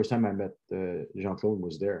the first time I met Jean-Claude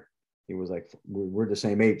was there. He was like, we're the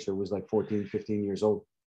same age. So it was like 14, 15 years old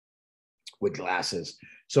with glasses.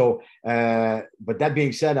 So, but that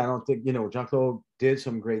being said, I don't think, Jean-Claude did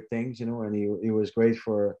some great things, and he was great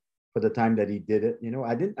for the time that he did it.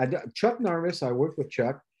 Chuck Norris, I worked with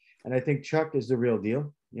Chuck, and I think Chuck is the real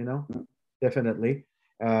deal, definitely.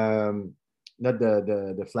 Not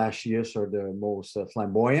the flashiest or the most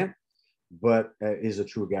flamboyant, but is a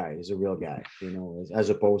true guy. He's a real guy, as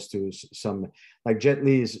opposed to some like Jet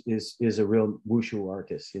Li is a real wushu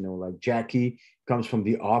artist, like Jackie comes from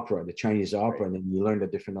the opera, the Chinese opera, and then you learn the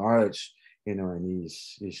different arts, and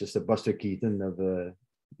he's just a Buster Keaton of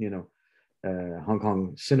Hong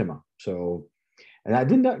Kong cinema. So, and I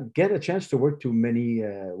did not get a chance to work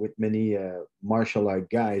with many martial art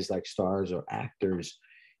guys like stars or actors,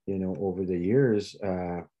 over the years.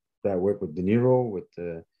 That I worked with De Niro, with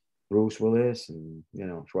Bruce Willis, and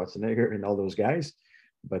Schwarzenegger, and all those guys,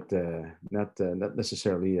 but not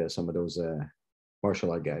necessarily some of those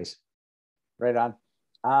martial art guys. Right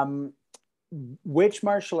on. Which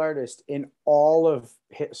martial artist in all of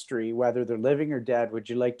history, whether they're living or dead, would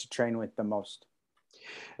you like to train with the most?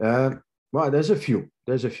 Well, there's a few.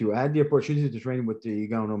 I had the opportunity to train with the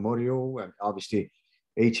Ego Nomorio, and obviously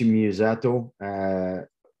Eiichi Miyazato.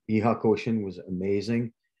 Iha Koshin was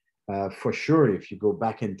amazing. For sure, if you go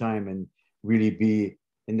back in time and really be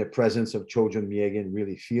in the presence of Chojun Miyagi and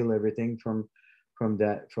really feel everything from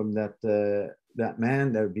that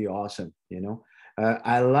man, that would be awesome.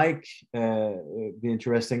 I like the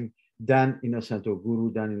interesting Dan Inosanto,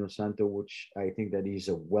 Guru Dan Inosanto, which I think that he's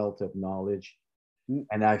a wealth of knowledge.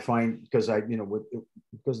 And I find, because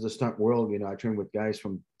because of the stunt world, I train with guys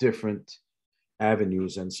from different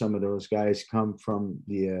avenues, and some of those guys come from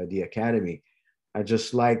the academy. I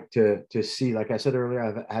just like to see, like I said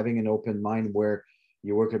earlier, having an open mind where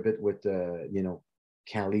you work a bit with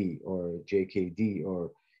Kali or JKD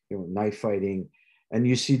or knife fighting, and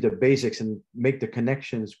you see the basics and make the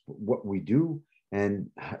connections what we do, and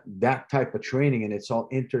that type of training, and it's all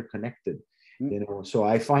interconnected. you know. So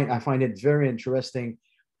I find it very interesting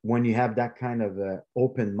when you have that kind of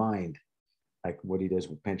open mind, like what he does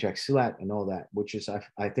with Pencak Silat and all that, which is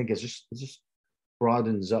I think is just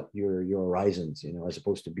broadens up your horizons, you know, as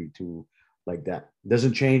opposed to be too like that.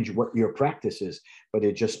 Doesn't change what your practice is, but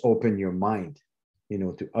it just open your mind, you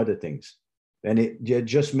know, to other things, and it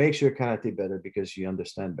just makes your karate better because you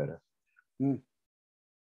understand better.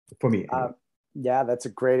 For me, anyway. Yeah, that's a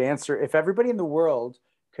great answer. If everybody in the world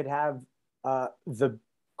could have the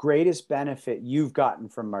greatest benefit you've gotten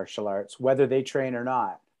from martial arts, whether they train or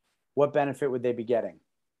not, what benefit would they be getting?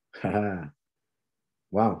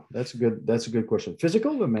 Wow, that's a good question.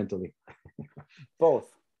 Physical or mentally?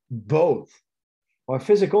 Both. Well,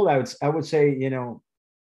 physical, I would say, you know,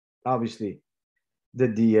 obviously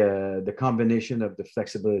the combination of the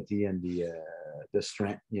flexibility and the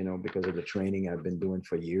strength, you know, because of the training I've been doing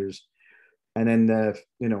for years, and then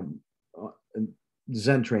you know,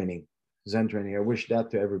 Zen training. I wish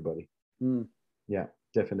that to everybody. Yeah,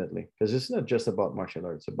 definitely, because it's not just about martial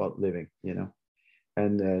arts; it's about living, you know.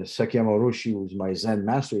 And Sakiyama Roshi, who's my Zen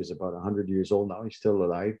master, is about 100 years old now. He's still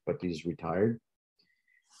alive, but he's retired.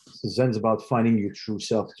 So Zen's about finding your true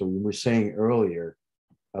self. So we were saying earlier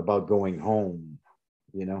about going home,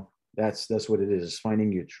 you know, that's what it is,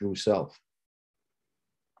 finding your true self.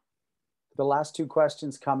 The last two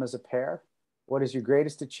questions come as a pair. What is your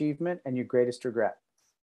greatest achievement and your greatest regret?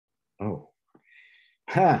 Oh,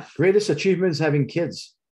 greatest achievement is having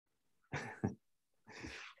kids.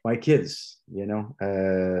 My kids, you know,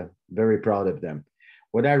 very proud of them.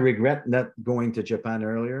 Would I regret not going to Japan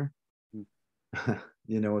earlier?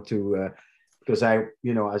 You know, to because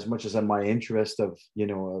you know, as much as my interest of, you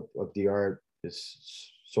know, of the art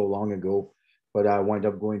is so long ago, but I wound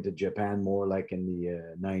up going to Japan more like in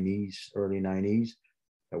the 90s, early 90s.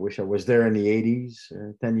 I wish I was there in the 80s,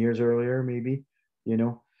 10 years earlier, maybe, you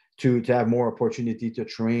know, to have more opportunity to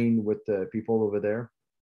train with the people over there,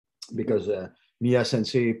 because Mia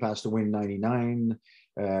Sensei passed away in 99.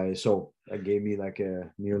 So that gave me like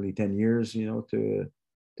nearly 10 years, you know,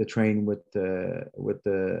 to train with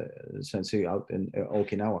the sensei out in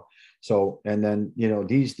Okinawa. So, and then, you know,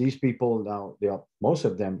 these people now, most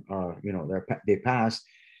of them are, you know, they passed,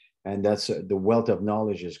 and that's the wealth of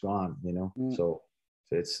knowledge is gone, you know. So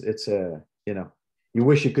it's you know, you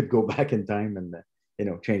wish you could go back in time and you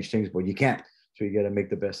know, change things, but you can't. So you got to make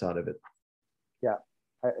the best out of it. Yeah.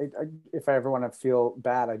 If I ever want to feel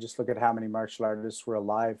bad, I just look at how many martial artists were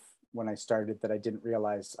alive when I started that I didn't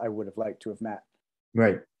realize I would have liked to have met.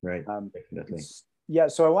 Right. Definitely. Yeah.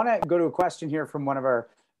 So I want to go to a question here from one of our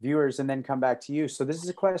viewers and then come back to you. So this is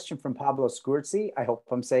a question from Pablo Skurzi. I hope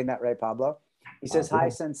I'm saying that right, Pablo. He says, "Hi,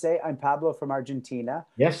 Sensei. I'm Pablo from Argentina.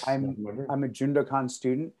 Yes. I'm a Jundokan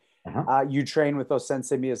student. You train with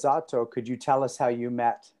Sensei Miyazato. Could you tell us how you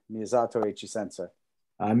met Miyazato Eiichi Sensei?"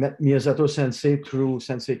 I met Miyazato Sensei through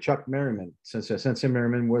Sensei Chuck Merriman. Sensei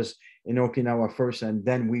Merriman was in Okinawa first, and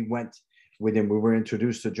then we went with him. We were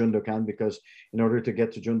introduced to Jundokan because in order to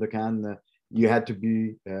get to Jundokan, you had to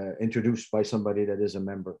be introduced by somebody that is a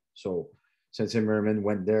member. So Sensei Merriman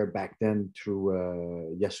went there back then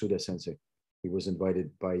through Yasuda Sensei. He was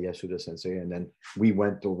invited by Yasuda Sensei, and then we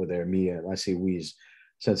went over there. I say we's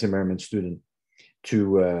Sensei Merriman's student, to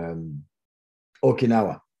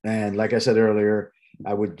Okinawa. And like I said earlier,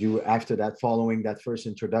 I would do, after that, following that first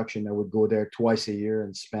introduction, I would go there twice a year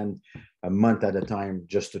and spend a month at a time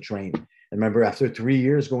just to train. And remember, after 3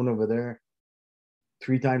 years going over there,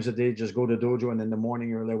 3 times a day, just go to dojo, and in the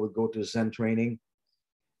morning early, I would go to Zen training.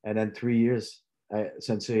 And then 3 years,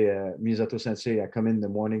 Miyazato Sensei, I come in the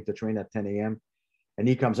morning to train at 10 a.m. And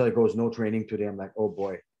he comes out and goes, "No training today." I'm like, "Oh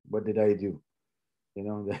boy, what did I do? You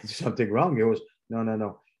know, there's something wrong." He goes,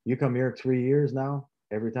 No. You come here 3 years now,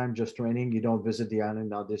 every time just training. You don't visit the island.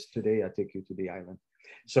 Now today I take you to the island.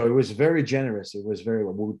 So it was very generous. It was very,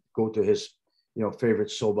 we would go to his, you know,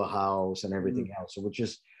 favorite soba house and everything else, which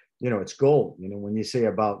is, you know, it's gold. You know, when you say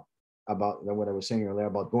about what I was saying earlier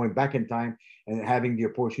about going back in time and having the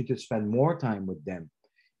opportunity to spend more time with them,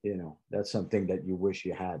 you know, that's something that you wish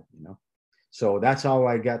you had, you know. So that's how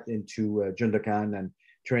I got into Jundokan and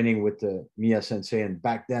training with Miya Sensei. And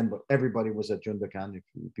back then, but everybody was at Jundokan.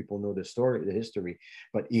 If people know the story, the history.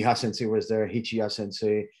 But Iha Sensei was there, Hichiya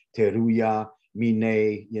Sensei, Teruya,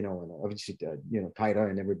 Mine, you know, and obviously, you know, Taira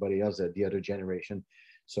and everybody else, the other generation.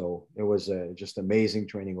 So it was just amazing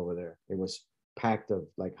training over there. It was packed of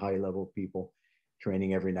like high level people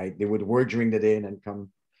training every night. They would work during the day and then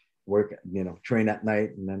come work, you know, train at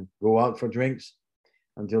night and then go out for drinks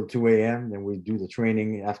until 2 a.m. Then we do the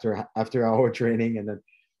training after our training, and then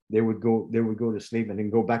they would go to sleep and then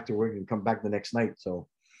go back to work and come back the next night. So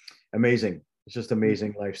amazing. It's just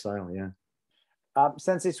amazing lifestyle. Yeah.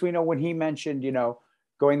 Sensei Suino, when he mentioned,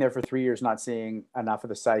 going there for 3 years, not seeing enough of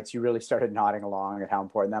the sites, you really started nodding along at how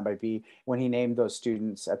important that might be when he named those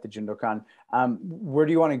students at the Jundokan. Where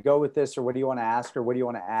do you want to go with this, or what do you want to ask, or what do you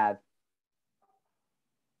want to add?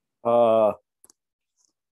 Well,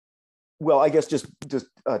 I guess just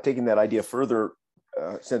taking that idea further,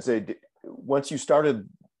 Sensei, once you started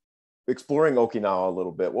exploring Okinawa a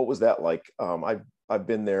little bit, what was that like? I've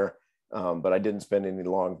been there, but I didn't spend any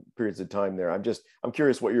long periods of time there. I'm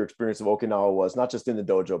curious what your experience of Okinawa was, not just in the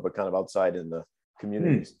dojo, but kind of outside in the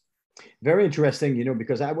communities. Very interesting,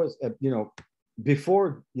 because I was,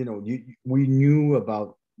 before, we knew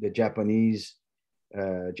about the Japanese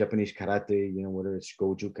karate, whether it's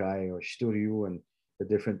Gojukai or Shitoryu and the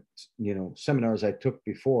different, seminars I took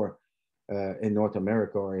before in North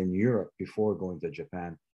America or in Europe before going to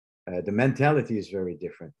Japan. The mentality is very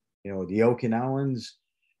different. The Okinawans,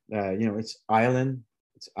 it's island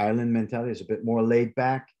mentality. It's a bit more laid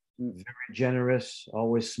back, very generous,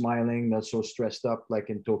 always smiling, not so stressed up like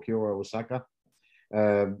in Tokyo or Osaka.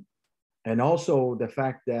 And also the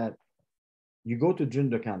fact that you go to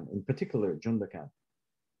Jundokan, in particular Jundokan,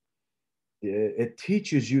 it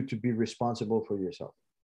teaches you to be responsible for yourself.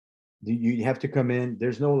 You have to come in. There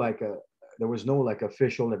was no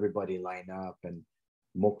official everybody line up and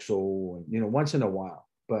mokuso, and once in a while.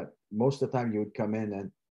 But most of the time you would come in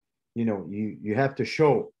and you have to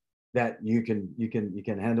show that you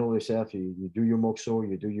can handle yourself. You do your mokuso,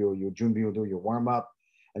 you do your junbi, you do your warm up,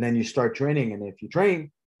 and then you start training. And if you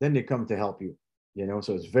train, then they come to help you.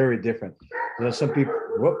 So it's very different. Some people,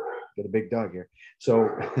 got a big dog here. So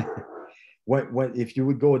what if you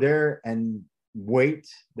would go there and wait,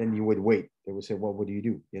 then you would wait. They would say, well, what do you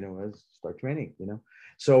do? Start training,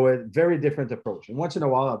 So a very different approach. And once in a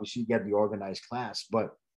while, obviously you get the organized class,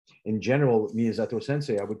 but in general, me as Ato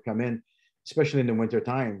Sensei, I would come in, especially in the winter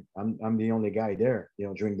time. I'm the only guy there,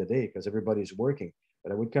 during the day because everybody's working.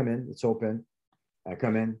 But I would come in, it's open. I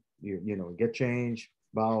come in, you get changed,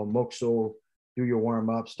 bow, mokuso, do your warm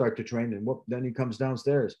up, start to train, and then he comes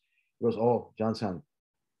downstairs. He goes, oh, Johnson,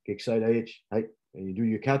 kickside H, and you do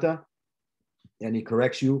your kata, and he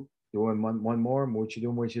corrects you, doing one more,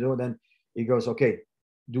 mochido. Then he goes, okay,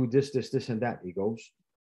 do this, and that. He goes,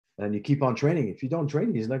 and you keep on training. If you don't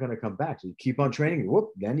train, he's not going to come back. So you keep on training.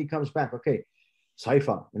 Then he comes back. Okay,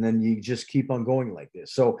 Saifa, and then you just keep on going like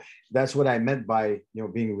this. So that's what I meant by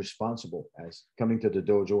being responsible, as coming to the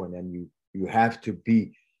dojo, and then you have to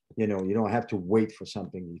be, you don't have to wait for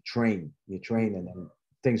something. You train, and then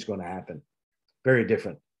things going to happen. Very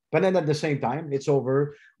different. But then at the same time, it's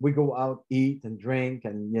over. We go out, eat and drink,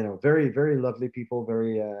 and very, very lovely people,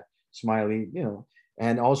 very smiley,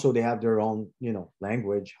 and also they have their own,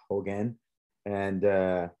 language, Hogan, and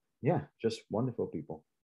just wonderful people.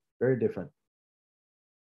 Very different.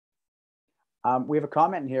 We have a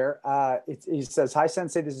comment here. He says, "Hi,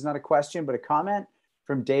 Sensei. This is not a question, but a comment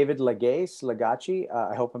from David Lagaci.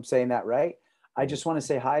 I hope I'm saying that right. I just want to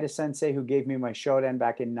say hi to Sensei, who gave me my Shodan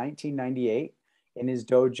back in 1998 in his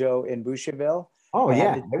dojo in Boucherville. Oh, I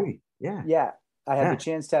yeah. I had the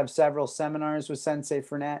chance to have several seminars with Sensei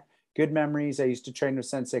Frenette. Good memories. I used to train with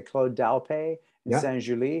Sensei Claude Dalpé in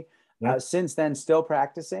Saint-Julie. Since then, still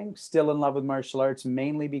practicing, still in love with martial arts,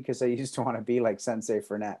 mainly because I used to want to be like Sensei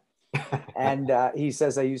Frenette. And he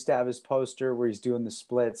says I used to have his poster where he's doing the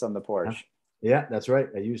splits on the Porsche. Yeah, that's right.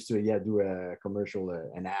 I used to do a commercial,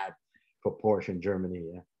 an ad for Porsche in Germany.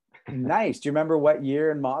 Yeah. Nice. Do you remember what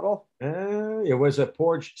year and model? It was a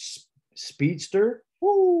Porsche Speedster.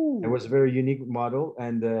 Woo! It was a very unique model,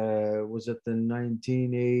 and was it the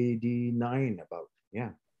 1989 about?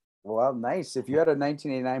 Yeah. Well, nice. If you had a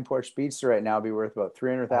 1989 Porsche Speedster right now, it'd be worth about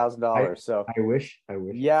 $300,000. So I wish.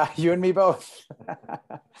 Yeah, you and me both.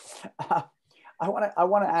 I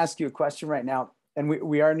want to ask you a question right now, and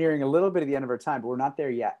we are nearing a little bit of the end of our time, but we're not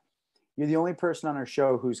there yet. You're the only person on our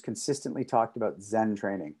show who's consistently talked about Zen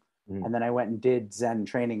training. And then I went and did Zen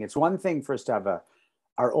training. It's one thing for us to have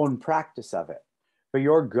our own practice of it, but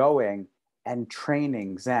you're going and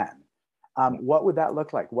training Zen. What would that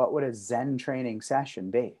look like? What would a Zen training session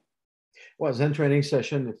be? Well, Zen training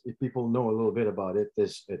session, if people know a little bit about it,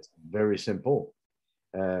 it's very simple,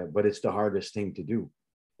 but it's the hardest thing to do,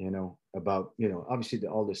 obviously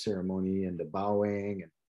all the ceremony and the bowing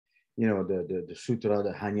and, the sutra,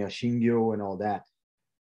 the Hanya Shingyo and all that.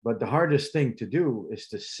 But the hardest thing to do is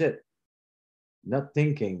to sit, not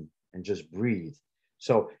thinking, and just breathe.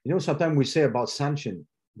 So, sometimes we say about Sanshin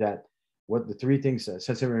that what the three things,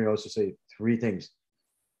 Sensei Mary also say three things: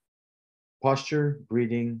 posture,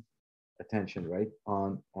 breathing, attention, right?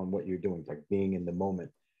 On what you're doing, like being in the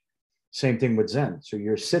moment. Same thing with Zen. So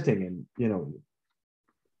you're sitting and,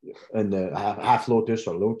 and the half lotus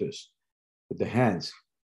or lotus with the hands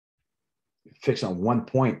fixed on one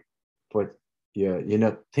point, but you're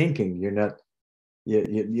not thinking, you're not,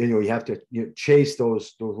 you know, you have to chase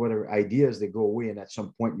those whatever ideas that go away, and at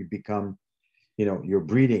some point you become, you know, you're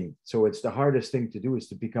breathing. So it's the hardest thing to do, is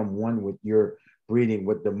to become one with your breathing,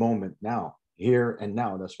 with the moment now, here and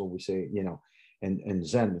now. That's what we say, you know, and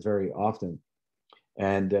Zen very often.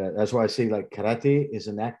 And that's why I say, like, karate is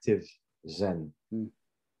an active Zen,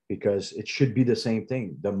 because it should be the same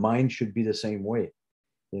thing. The mind should be the same way.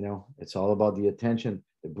 You know, it's all about the attention,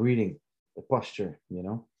 the breathing, the posture, you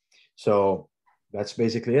know. So that's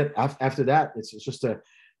basically it. After that, it's just a,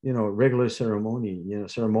 you know, regular ceremony, you know,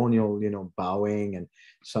 ceremonial, you know, bowing and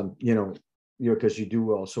some, you know, because you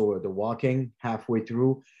do also the walking halfway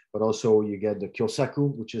through, but also you get the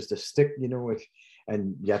kyosaku, which is the stick, you know,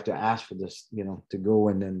 and you have to ask for this, you know, to go,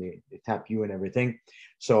 and then they tap you and everything.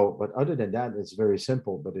 So, but other than that, it's very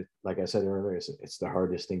simple. But it, like I said earlier, it's the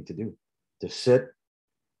hardest thing to do, to sit,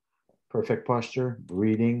 perfect posture,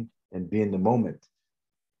 breathing, and be in the moment.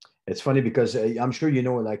 It's funny because I'm sure you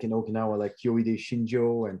know, like in Okinawa, like Kyoide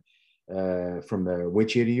Shinjo and from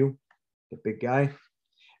Uechi-Ryu, the big guy,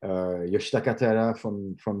 Yoshita Katara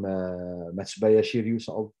from Matsubayashi Ryu,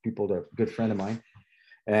 so all people that are a good friend of mine.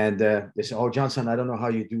 And they say, "Oh, Johnson, I don't know how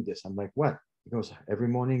you do this." I'm like, "What?" He goes, "Every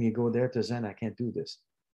morning you go there to Zen. I can't do this."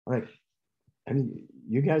 I'm like, "I mean,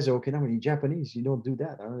 you guys are Okinawan, you Japanese, you don't do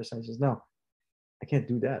that." I understand. He says, "No, I can't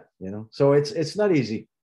do that." You know, so it's not easy.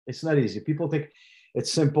 It's not easy. People think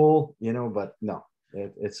it's simple, you know, but no,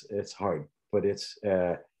 it's hard, but it's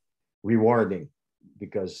rewarding,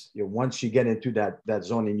 because once you get into that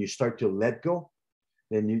zone and you start to let go,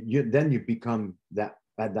 then you become that,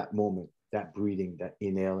 at that moment, that breathing, that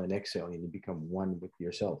inhale and exhale, and you become one with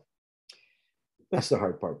yourself. That's the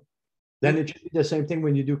hard part. Then it should be the same thing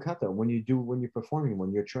when you do kata, when you're performing,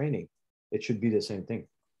 when you're training, it should be the same thing.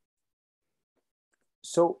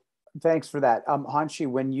 So thanks for that. Hanshi,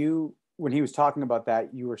 when he was talking about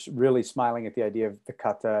that, you were really smiling at the idea of the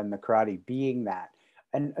kata and the karate being that.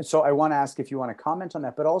 And so I want to ask if you want to comment on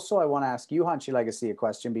that, but also I want to ask you, Hanshi Legacy, a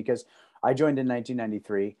question, because I joined in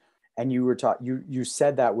 1993, and you were taught, you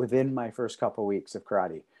said that within my first couple of weeks of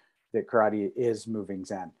karate, that karate is moving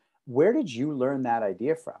Zen. Where did you learn that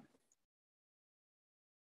idea from?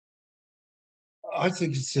 I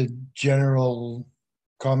think it's a general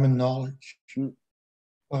common knowledge.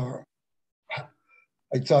 I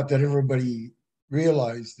thought that everybody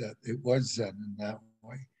realized that it was Zen in that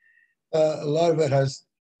way. A lot of it has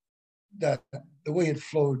that, the way it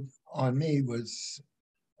flowed on me was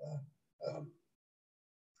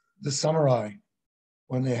the samurai,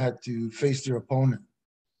 when they had to face their opponent.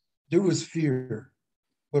 There was fear,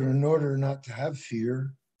 but in order not to have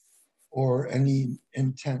fear or any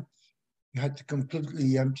intent, you had to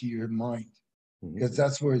completely empty your mind, because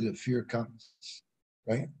that's where the fear comes,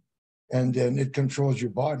 right? And then it controls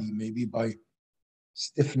your body, maybe by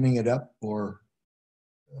stiffening it up, or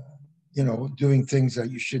you know, doing things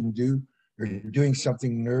that you shouldn't do, or doing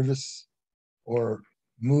something nervous, or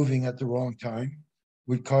moving at the wrong time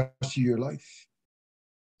would cost you your life.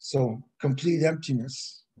 So complete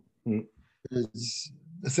emptiness is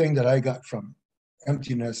the thing that I got from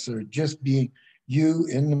emptiness, or just being you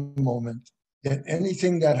in the moment. That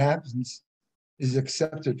anything that happens is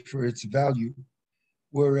accepted for its value.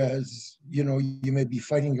 Whereas, you know, you may be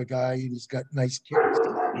fighting a guy and he's got nice kicks,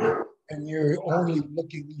 and you're only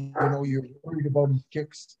looking, you know, you're worried about his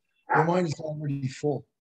kicks. Your mind is already full.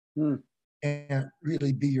 And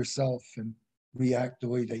really be yourself and react the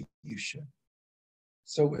way that you should.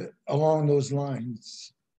 So along those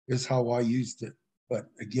lines is how I used it. But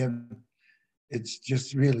again, it's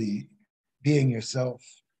just really being yourself.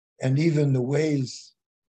 And even the ways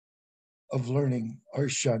of learning are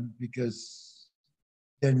shunned, because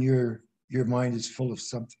then your mind is full of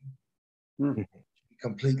something,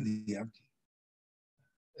 completely empty.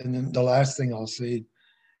 And then the last thing I'll say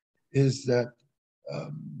is that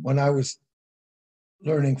when I was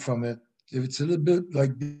learning from it, it's a little bit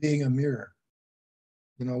like being a mirror.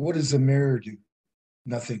 You know, what does a mirror do?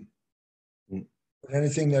 Nothing. But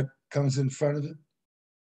anything that comes in front of it,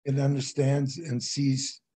 it understands and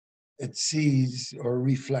sees. It sees or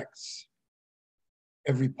reflects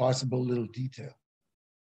every possible little detail,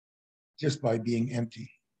 just by being empty,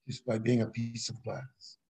 just by being a piece of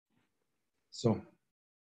glass. So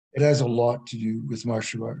it has a lot to do with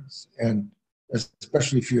martial arts, and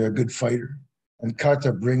especially if you're a good fighter. And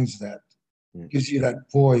kata brings that, gives you that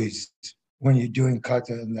poise when you're doing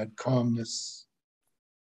kata, and that calmness.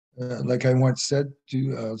 Like I once said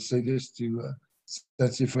to, I'll say this to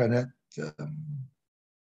Sensei Frenette,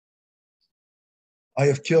 I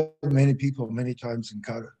have killed many people many times in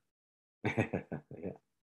kata.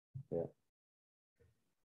 Yeah.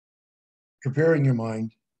 Preparing your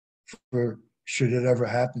mind for should it ever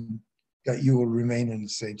happen that you will remain in the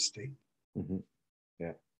same state. Mm-hmm.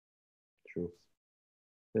 Yeah, true.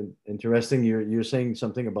 And interesting. You're saying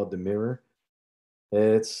something about the mirror.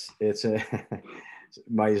 It's a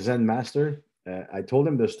my Zen master. I told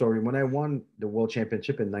him the story when I won the world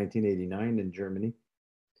championship in 1989 in Germany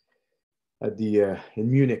at the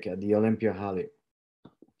in Munich at the Olympia Halle.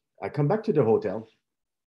 I come back to the hotel.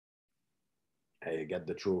 I get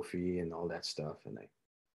the trophy and all that stuff, and I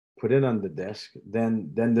put it on the desk.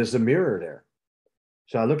 Then there's a mirror there.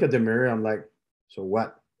 So I look at the mirror. I'm like, so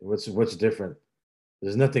what? What's different?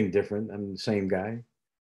 There's nothing different. I'm the same guy.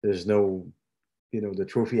 There's no,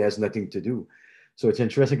 the trophy has nothing to do. So it's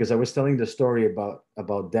interesting because I was telling the story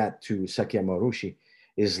about that to Sakiyama Roshi.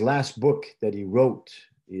 His last book that he wrote,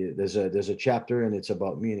 there's a chapter and it's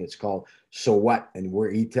about me and it's called So What? And where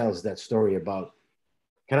he tells that story about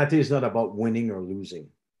karate is not about winning or losing.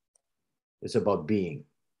 It's about being.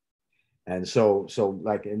 And so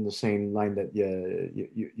like in the same line that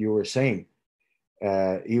you were saying,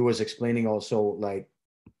 he was explaining also like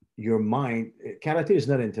your mind, karate is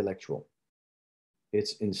not intellectual.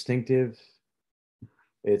 It's instinctive.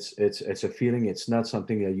 It's a feeling. It's not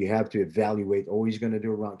something that you have to evaluate. Oh, he's going to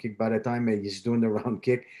do a round kick. By the time he's doing the round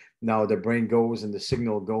kick, now the brain goes and the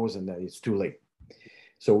signal goes and it's too late.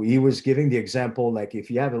 So he was giving the example, like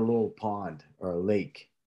if you have a little pond or a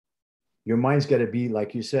lake, your mind's got to be,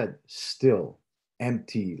 like you said, still,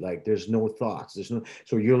 empty, like there's no thoughts.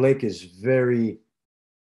 So your lake is very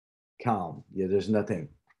calm. Yeah, there's nothing.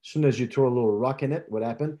 As soon as you throw a little rock in it, what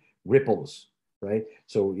happened? Ripples, right?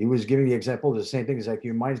 So he was giving the example of the same thing. It's like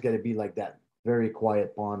your mind's got to be like that very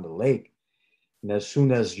quiet pond, or lake. And as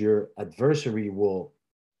soon as your adversary will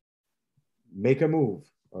make a move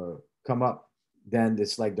or come up, then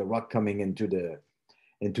it's like the rock coming into the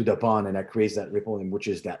pond, and that creates that ripple, and which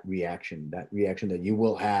is that reaction that you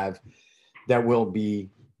will have, that will be,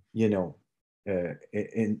 in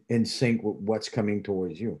sync with what's coming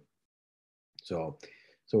towards you. So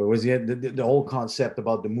it was the whole concept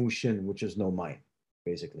about the Mushin, which is no mind,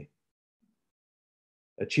 basically.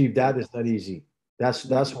 Achieve that is not easy. That's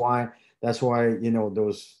why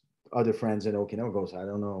those other friends in Okinawa goes, I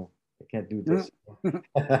don't know, I can't do this.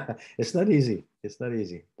 It's not easy.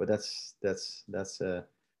 But that's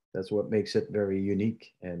what makes it very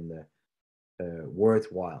unique and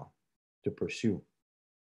worthwhile to pursue.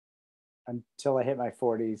 Until I hit my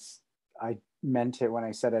 40s, I meant it when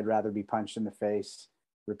I said I'd rather be punched in the face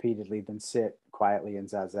repeatedly than sit quietly in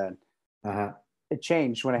Zazen. Uh-huh. It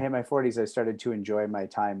changed when I hit my 40s. I started to enjoy my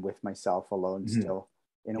time with myself alone still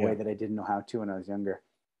in a way that I didn't know how to when I was younger.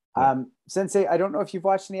 Sensei, I don't know if you've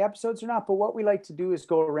watched any episodes or not, but what we like to do is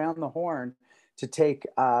go around the horn to take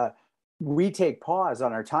pause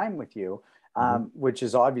on our time with you, which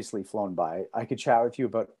is obviously flown by. I could chat with you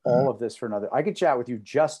about all of this I could chat with you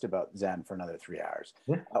just about Zen for another 3 hours,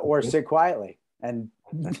 or sit quietly and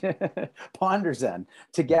ponder Zen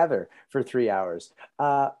together for 3 hours.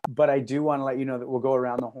 But I do want to let you know that we'll go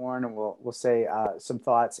around the horn and we'll say some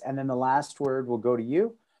thoughts. And then the last word will go to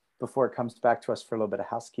you before it comes back to us for a little bit of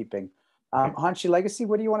housekeeping. Hanshi Legacy,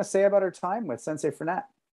 what do you want to say about our time with Sensei Frenette?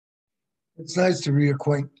 It's nice to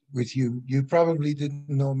reacquaint with you. You probably didn't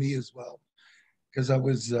know me as well because I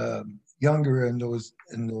was younger in those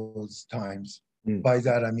times. By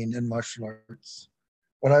that, I mean in martial arts.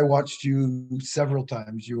 But I watched you several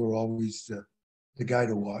times. You were always the guy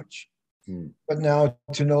to watch. But now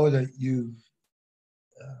to know that you've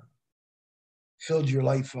filled your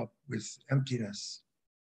life up with emptiness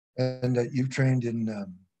and that you've trained in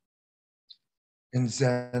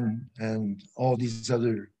Zen and all these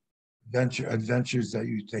other adventures that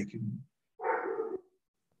you've taken.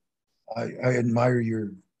 I admire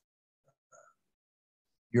your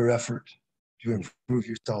effort to improve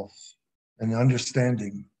yourself and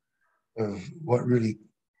understanding of what really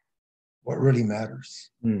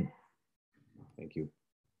matters. Thank you.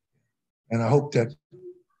 And I hope that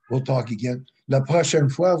we'll talk again. La prochaine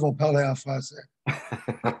fois, we'll parler en français.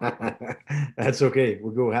 That's okay.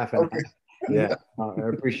 We'll go half and half. Yeah, I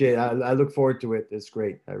appreciate it. I look forward to it. It's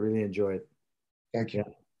great. I really enjoy it. Thank you.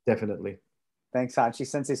 Yeah, definitely. Thanks, Hanshi.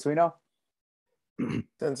 Sensei Suino?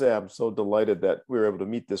 Sensei, I'm so delighted that we were able to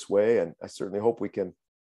meet this way, and I certainly hope we can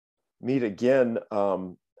meet again.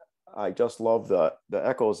 I just love the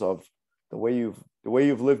echoes of the way you've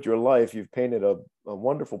lived your life. You've painted a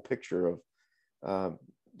wonderful picture of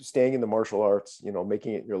staying in the martial arts,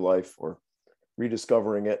 making it your life or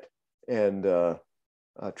rediscovering it, and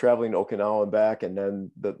traveling to Okinawa and back, and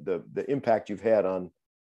then the impact you've had on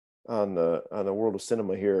the world of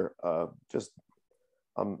cinema here. Just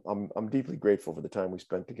I'm deeply grateful for the time we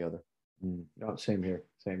spent together. No, same here.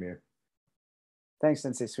 Same here. Thanks,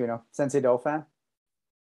 Sensei Suino. Sensei Dauphin?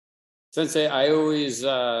 Sensei, I always,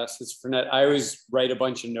 since Frenette, I always write a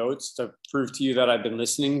bunch of notes to prove to you that I've been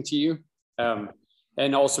listening to you.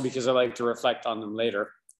 And also because I like to reflect on them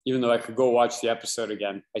later. Even though I could go watch the episode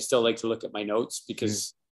again, I still like to look at my notes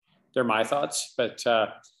because they're my thoughts. But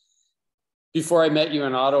before I met you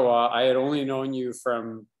in Ottawa, I had only known you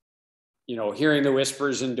from, hearing the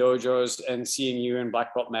whispers in dojos and seeing you in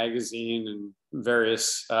Black Belt magazine and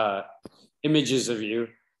various images of you.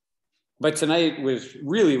 But tonight was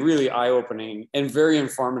really, really eye-opening and very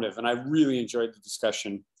informative. And I really enjoyed the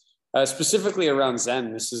discussion, specifically around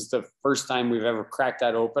Zen. This is the first time we've ever cracked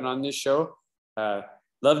that open on this show.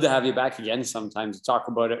 Love to have you back again sometime to talk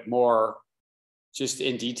about it more just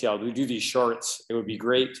in detail. We do these shorts. It would be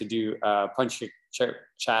great to do a Punch Kick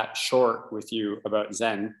Chat short with you about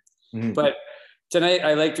Zen. But tonight,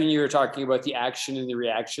 I liked when you were talking about the action and the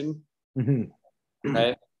reaction.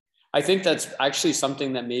 Right? I think that's actually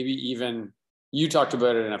something that maybe even you talked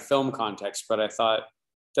about it in a film context, but I thought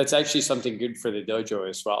that's actually something good for the dojo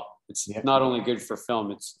as well. It's not only good for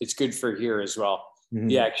film, it's good for here as well.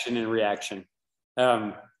 The action and reaction.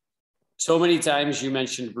 So many times you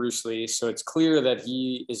mentioned Bruce Lee, so it's clear that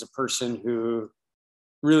he is a person who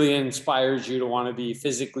really inspires you to want to be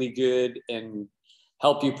physically good and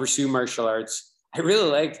help you pursue martial arts. I really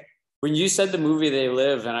liked when you said the movie They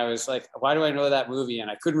Live, and I was like, why do I know that movie? And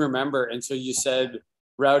I couldn't remember until you said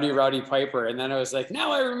Rowdy Piper. And then I was like,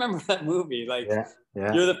 now I remember that movie. Like,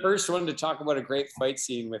 you're the first one to talk about a great fight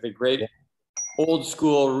scene with a great old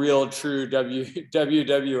school, real, true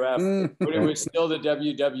WWF, but it was still the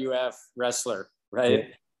WWF wrestler, right?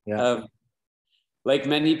 Like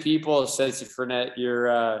many people, says Frenette,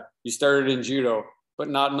 you started in judo, but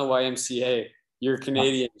not in the YMCA. You're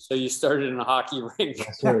Canadian, so you started in a hockey rink,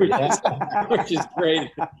 which is great.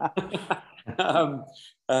 I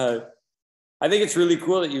think it's really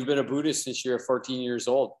cool that you've been a Buddhist since you're 14 years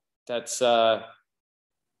old. That's a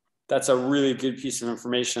really good piece of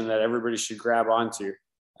information that everybody should grab onto.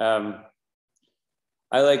 I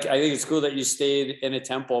think it's cool that you stayed in a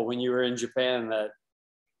temple when you were in Japan,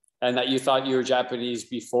 and that you thought you were Japanese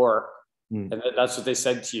before, and that's what they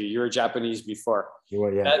said to you. You were Japanese before.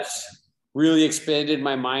 That's really expanded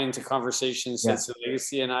my mind to conversations since the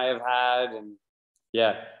Legacy and I have had, and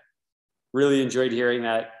really enjoyed hearing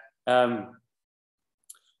that.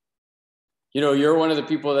 You're one of the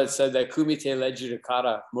people that said that kumite led you to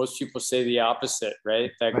kata. Most people say the opposite,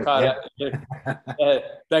 right? That kata,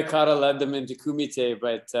 that kata led them into kumite,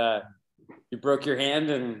 but you broke your hand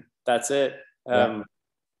and that's it. I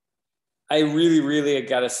really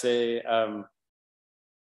gotta say,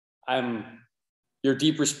 your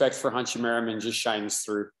deep respect for Hanshi just shines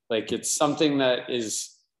through. Like, it's something that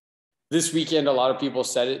is, this weekend, a lot of people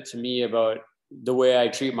said it to me about the way I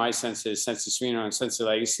treat my senseis, Sensei Suino and Sensei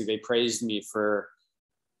Legacy. They praised me for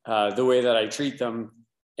the way that I treat them.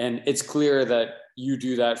 And it's clear that you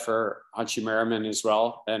do that for Hanshi Merriman as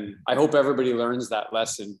well. And I hope everybody learns that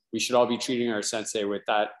lesson. We should all be treating our sensei with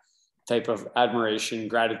that type of admiration,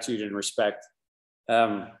 gratitude, and respect.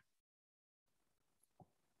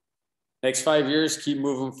 Next 5 years, keep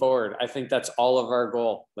moving forward. I think that's all of our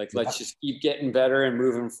goal. Like, let's just keep getting better and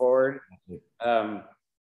moving forward.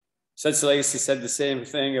 Sensei Legacy said the same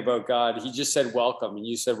thing about God. He just said welcome, and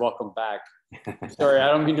you said welcome back. Sorry, I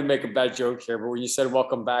don't mean to make a bad joke here, but when you said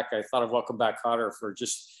welcome back, I thought of welcome back Carter for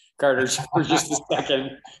just a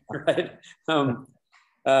second, right?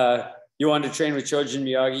 You wanted to train with Chojin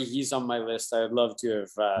Miyagi. He's on my list. I would love to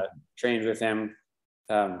have trained with him.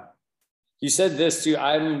 You said this too.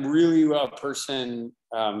 I'm really a person,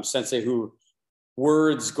 Sensei, who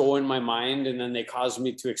words go in my mind and then they cause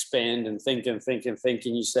me to expand and think and think and think.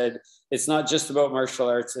 And you said, it's not just about martial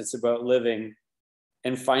arts, it's about living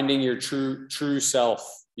and finding your true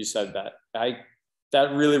self. You said that.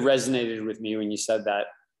 That really resonated with me when you said that.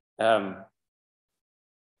 The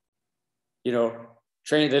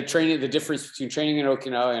difference between training in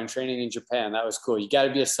Okinawa and training in Japan, that was cool. You got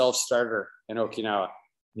to be a self-starter in Okinawa.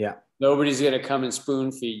 Nobody's going to come and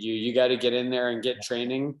spoon feed you. You got to get in there and get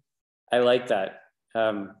training. I like that.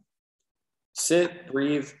 Sit,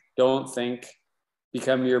 breathe, don't think,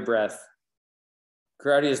 become your breath.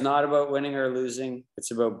 Karate is not about winning or losing. It's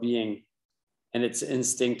about being, and it's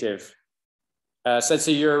instinctive.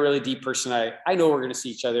 Sensei, you're a really deep person. I know we're going to see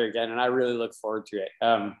each other again, and I really look forward to it.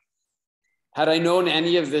 Had I known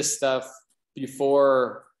any of this stuff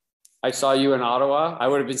before I saw you in Ottawa, I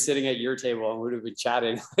would have been sitting at your table and would have been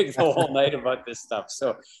chatting like the whole night about this stuff.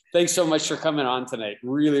 So thanks so much for coming on tonight.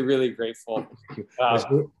 Really, really grateful.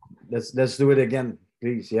 Let's do it again,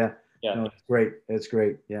 please. Yeah. Yeah. No, it's great. It's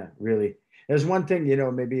great. Yeah, really. There's one thing,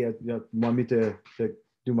 maybe you want me to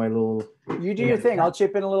do my little. You do your thing. I'll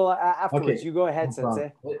chip in a little afterwards. Okay. You go ahead,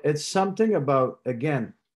 Sensei. It's something about,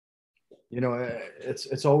 again,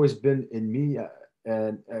 it's always been in me,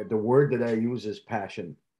 and the word that I use is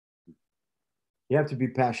passion. You have to be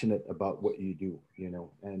passionate about what you do,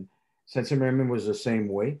 and Sensei Merriman was the same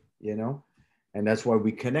way, and that's why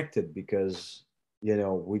we connected, because we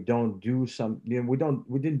don't do we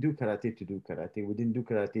didn't do karate to do karate. We didn't do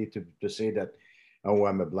karate to say that, oh,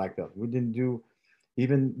 I'm a black belt. We didn't do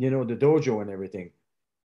even, the dojo and everything.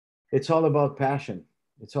 It's all about passion.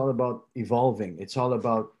 It's all about evolving. It's all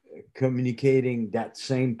about communicating that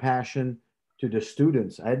same passion to the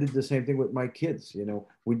students. I did the same thing with my kids.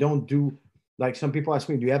 We don't do, like, some people ask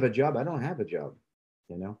me, do you have a job? I don't have a job.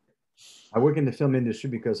 I work in the film industry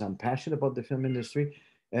because I'm passionate about the film industry,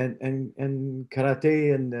 and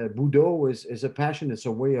karate and Budo is a passion. It's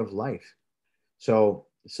a way of life. So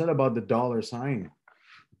it's not about the dollar sign,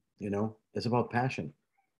 it's about passion.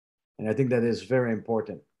 And I think that is very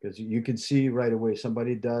important, because you can see right away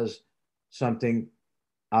somebody does something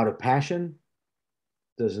out of passion,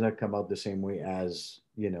 does not come out the same way as,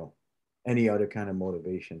 any other kind of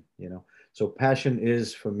motivation, So passion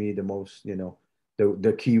is, for me, the most,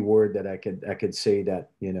 the key word that I could say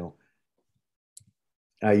that,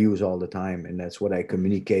 I use all the time, and that's what I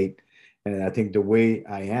communicate. And I think the way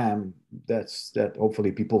I am, that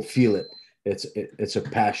hopefully people feel it. It's a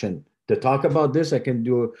passion. To talk about this,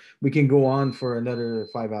 we can go on for another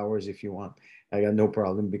 5 hours if you want. I got no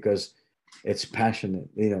problem, because it's passionate.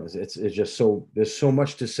 It's just there's so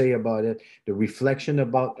much to say about it. The reflection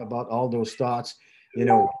about all those thoughts,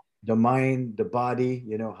 the mind, the body,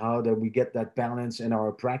 how that we get that balance in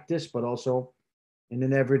our practice, but also in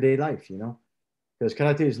an everyday life, because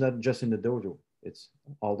karate is not just in the dojo, it's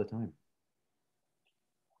all the time.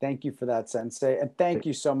 Thank you for that, Sensei. And thank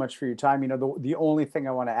you so much for your time. The only thing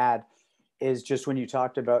I want to add is just when you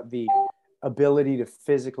talked about the ability to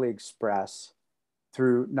physically express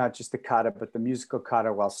through not just the kata, but the musical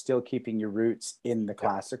kata, while still keeping your roots in the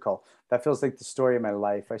classical. That feels like the story of my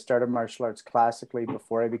life. I started martial arts classically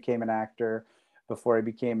before I became an actor, before I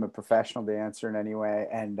became a professional dancer in any way.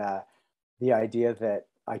 And the idea that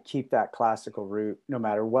I keep that classical root, no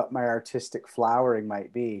matter what my artistic flowering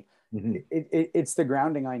might be, it's the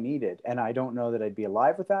grounding I needed. And I don't know that I'd be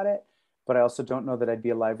alive without it, but I also don't know that I'd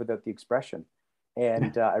be alive without the expression.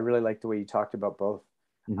 And I really like the way you talked about both.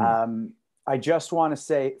 I just want to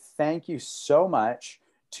say thank you so much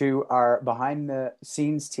to our behind the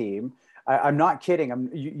scenes team. I'm not kidding.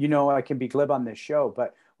 I can be glib on this show,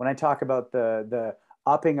 but when I talk about the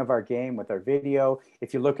upping of our game with our video,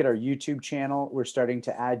 if you look at our YouTube channel, we're starting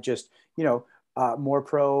to add just, more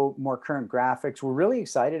current graphics. We're really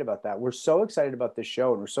excited about that. We're so excited about this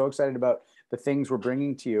show, and we're so excited about the things we're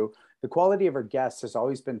bringing to you. The quality of our guests has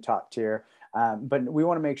always been top tier, but we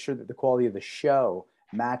want to make sure that the quality of the show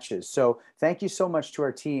matches. So thank you so much to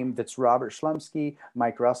our team. That's Robert Schlumsky,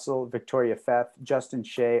 Mike Russell, Victoria Feth, Justin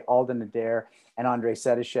Shea, Alden Adair, and Andrei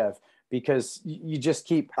Sedishev, because you just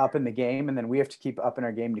keep up in the game, and then we have to keep up in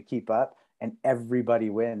our game to keep up, and everybody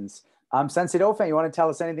wins. Sensei Dauphin, you want to tell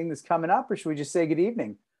us anything that's coming up, or should we just say good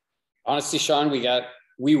evening? Honestly, Sean,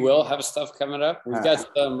 we will have stuff coming up. We've got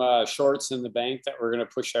some shorts in the bank that we're going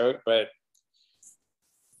to push out, but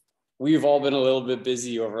we've all been a little bit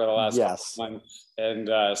busy over the last couple months.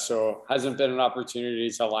 And so hasn't been an opportunity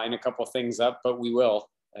to line a couple things up, but we will.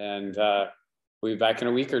 And we'll be back in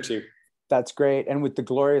a week or two. That's great. And with the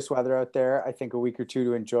glorious weather out there, I think a week or two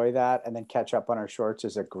to enjoy that and then catch up on our shorts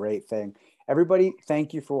is a great thing. Everybody,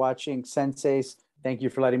 thank you for watching. Senseis, thank you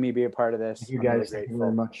for letting me be a part of this. Thank you guys. Thank you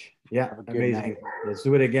very much. Yeah, amazing. Night. Let's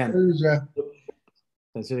do it again.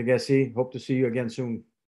 Sensei Legacy, hope to see you again soon.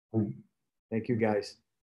 Thank you guys.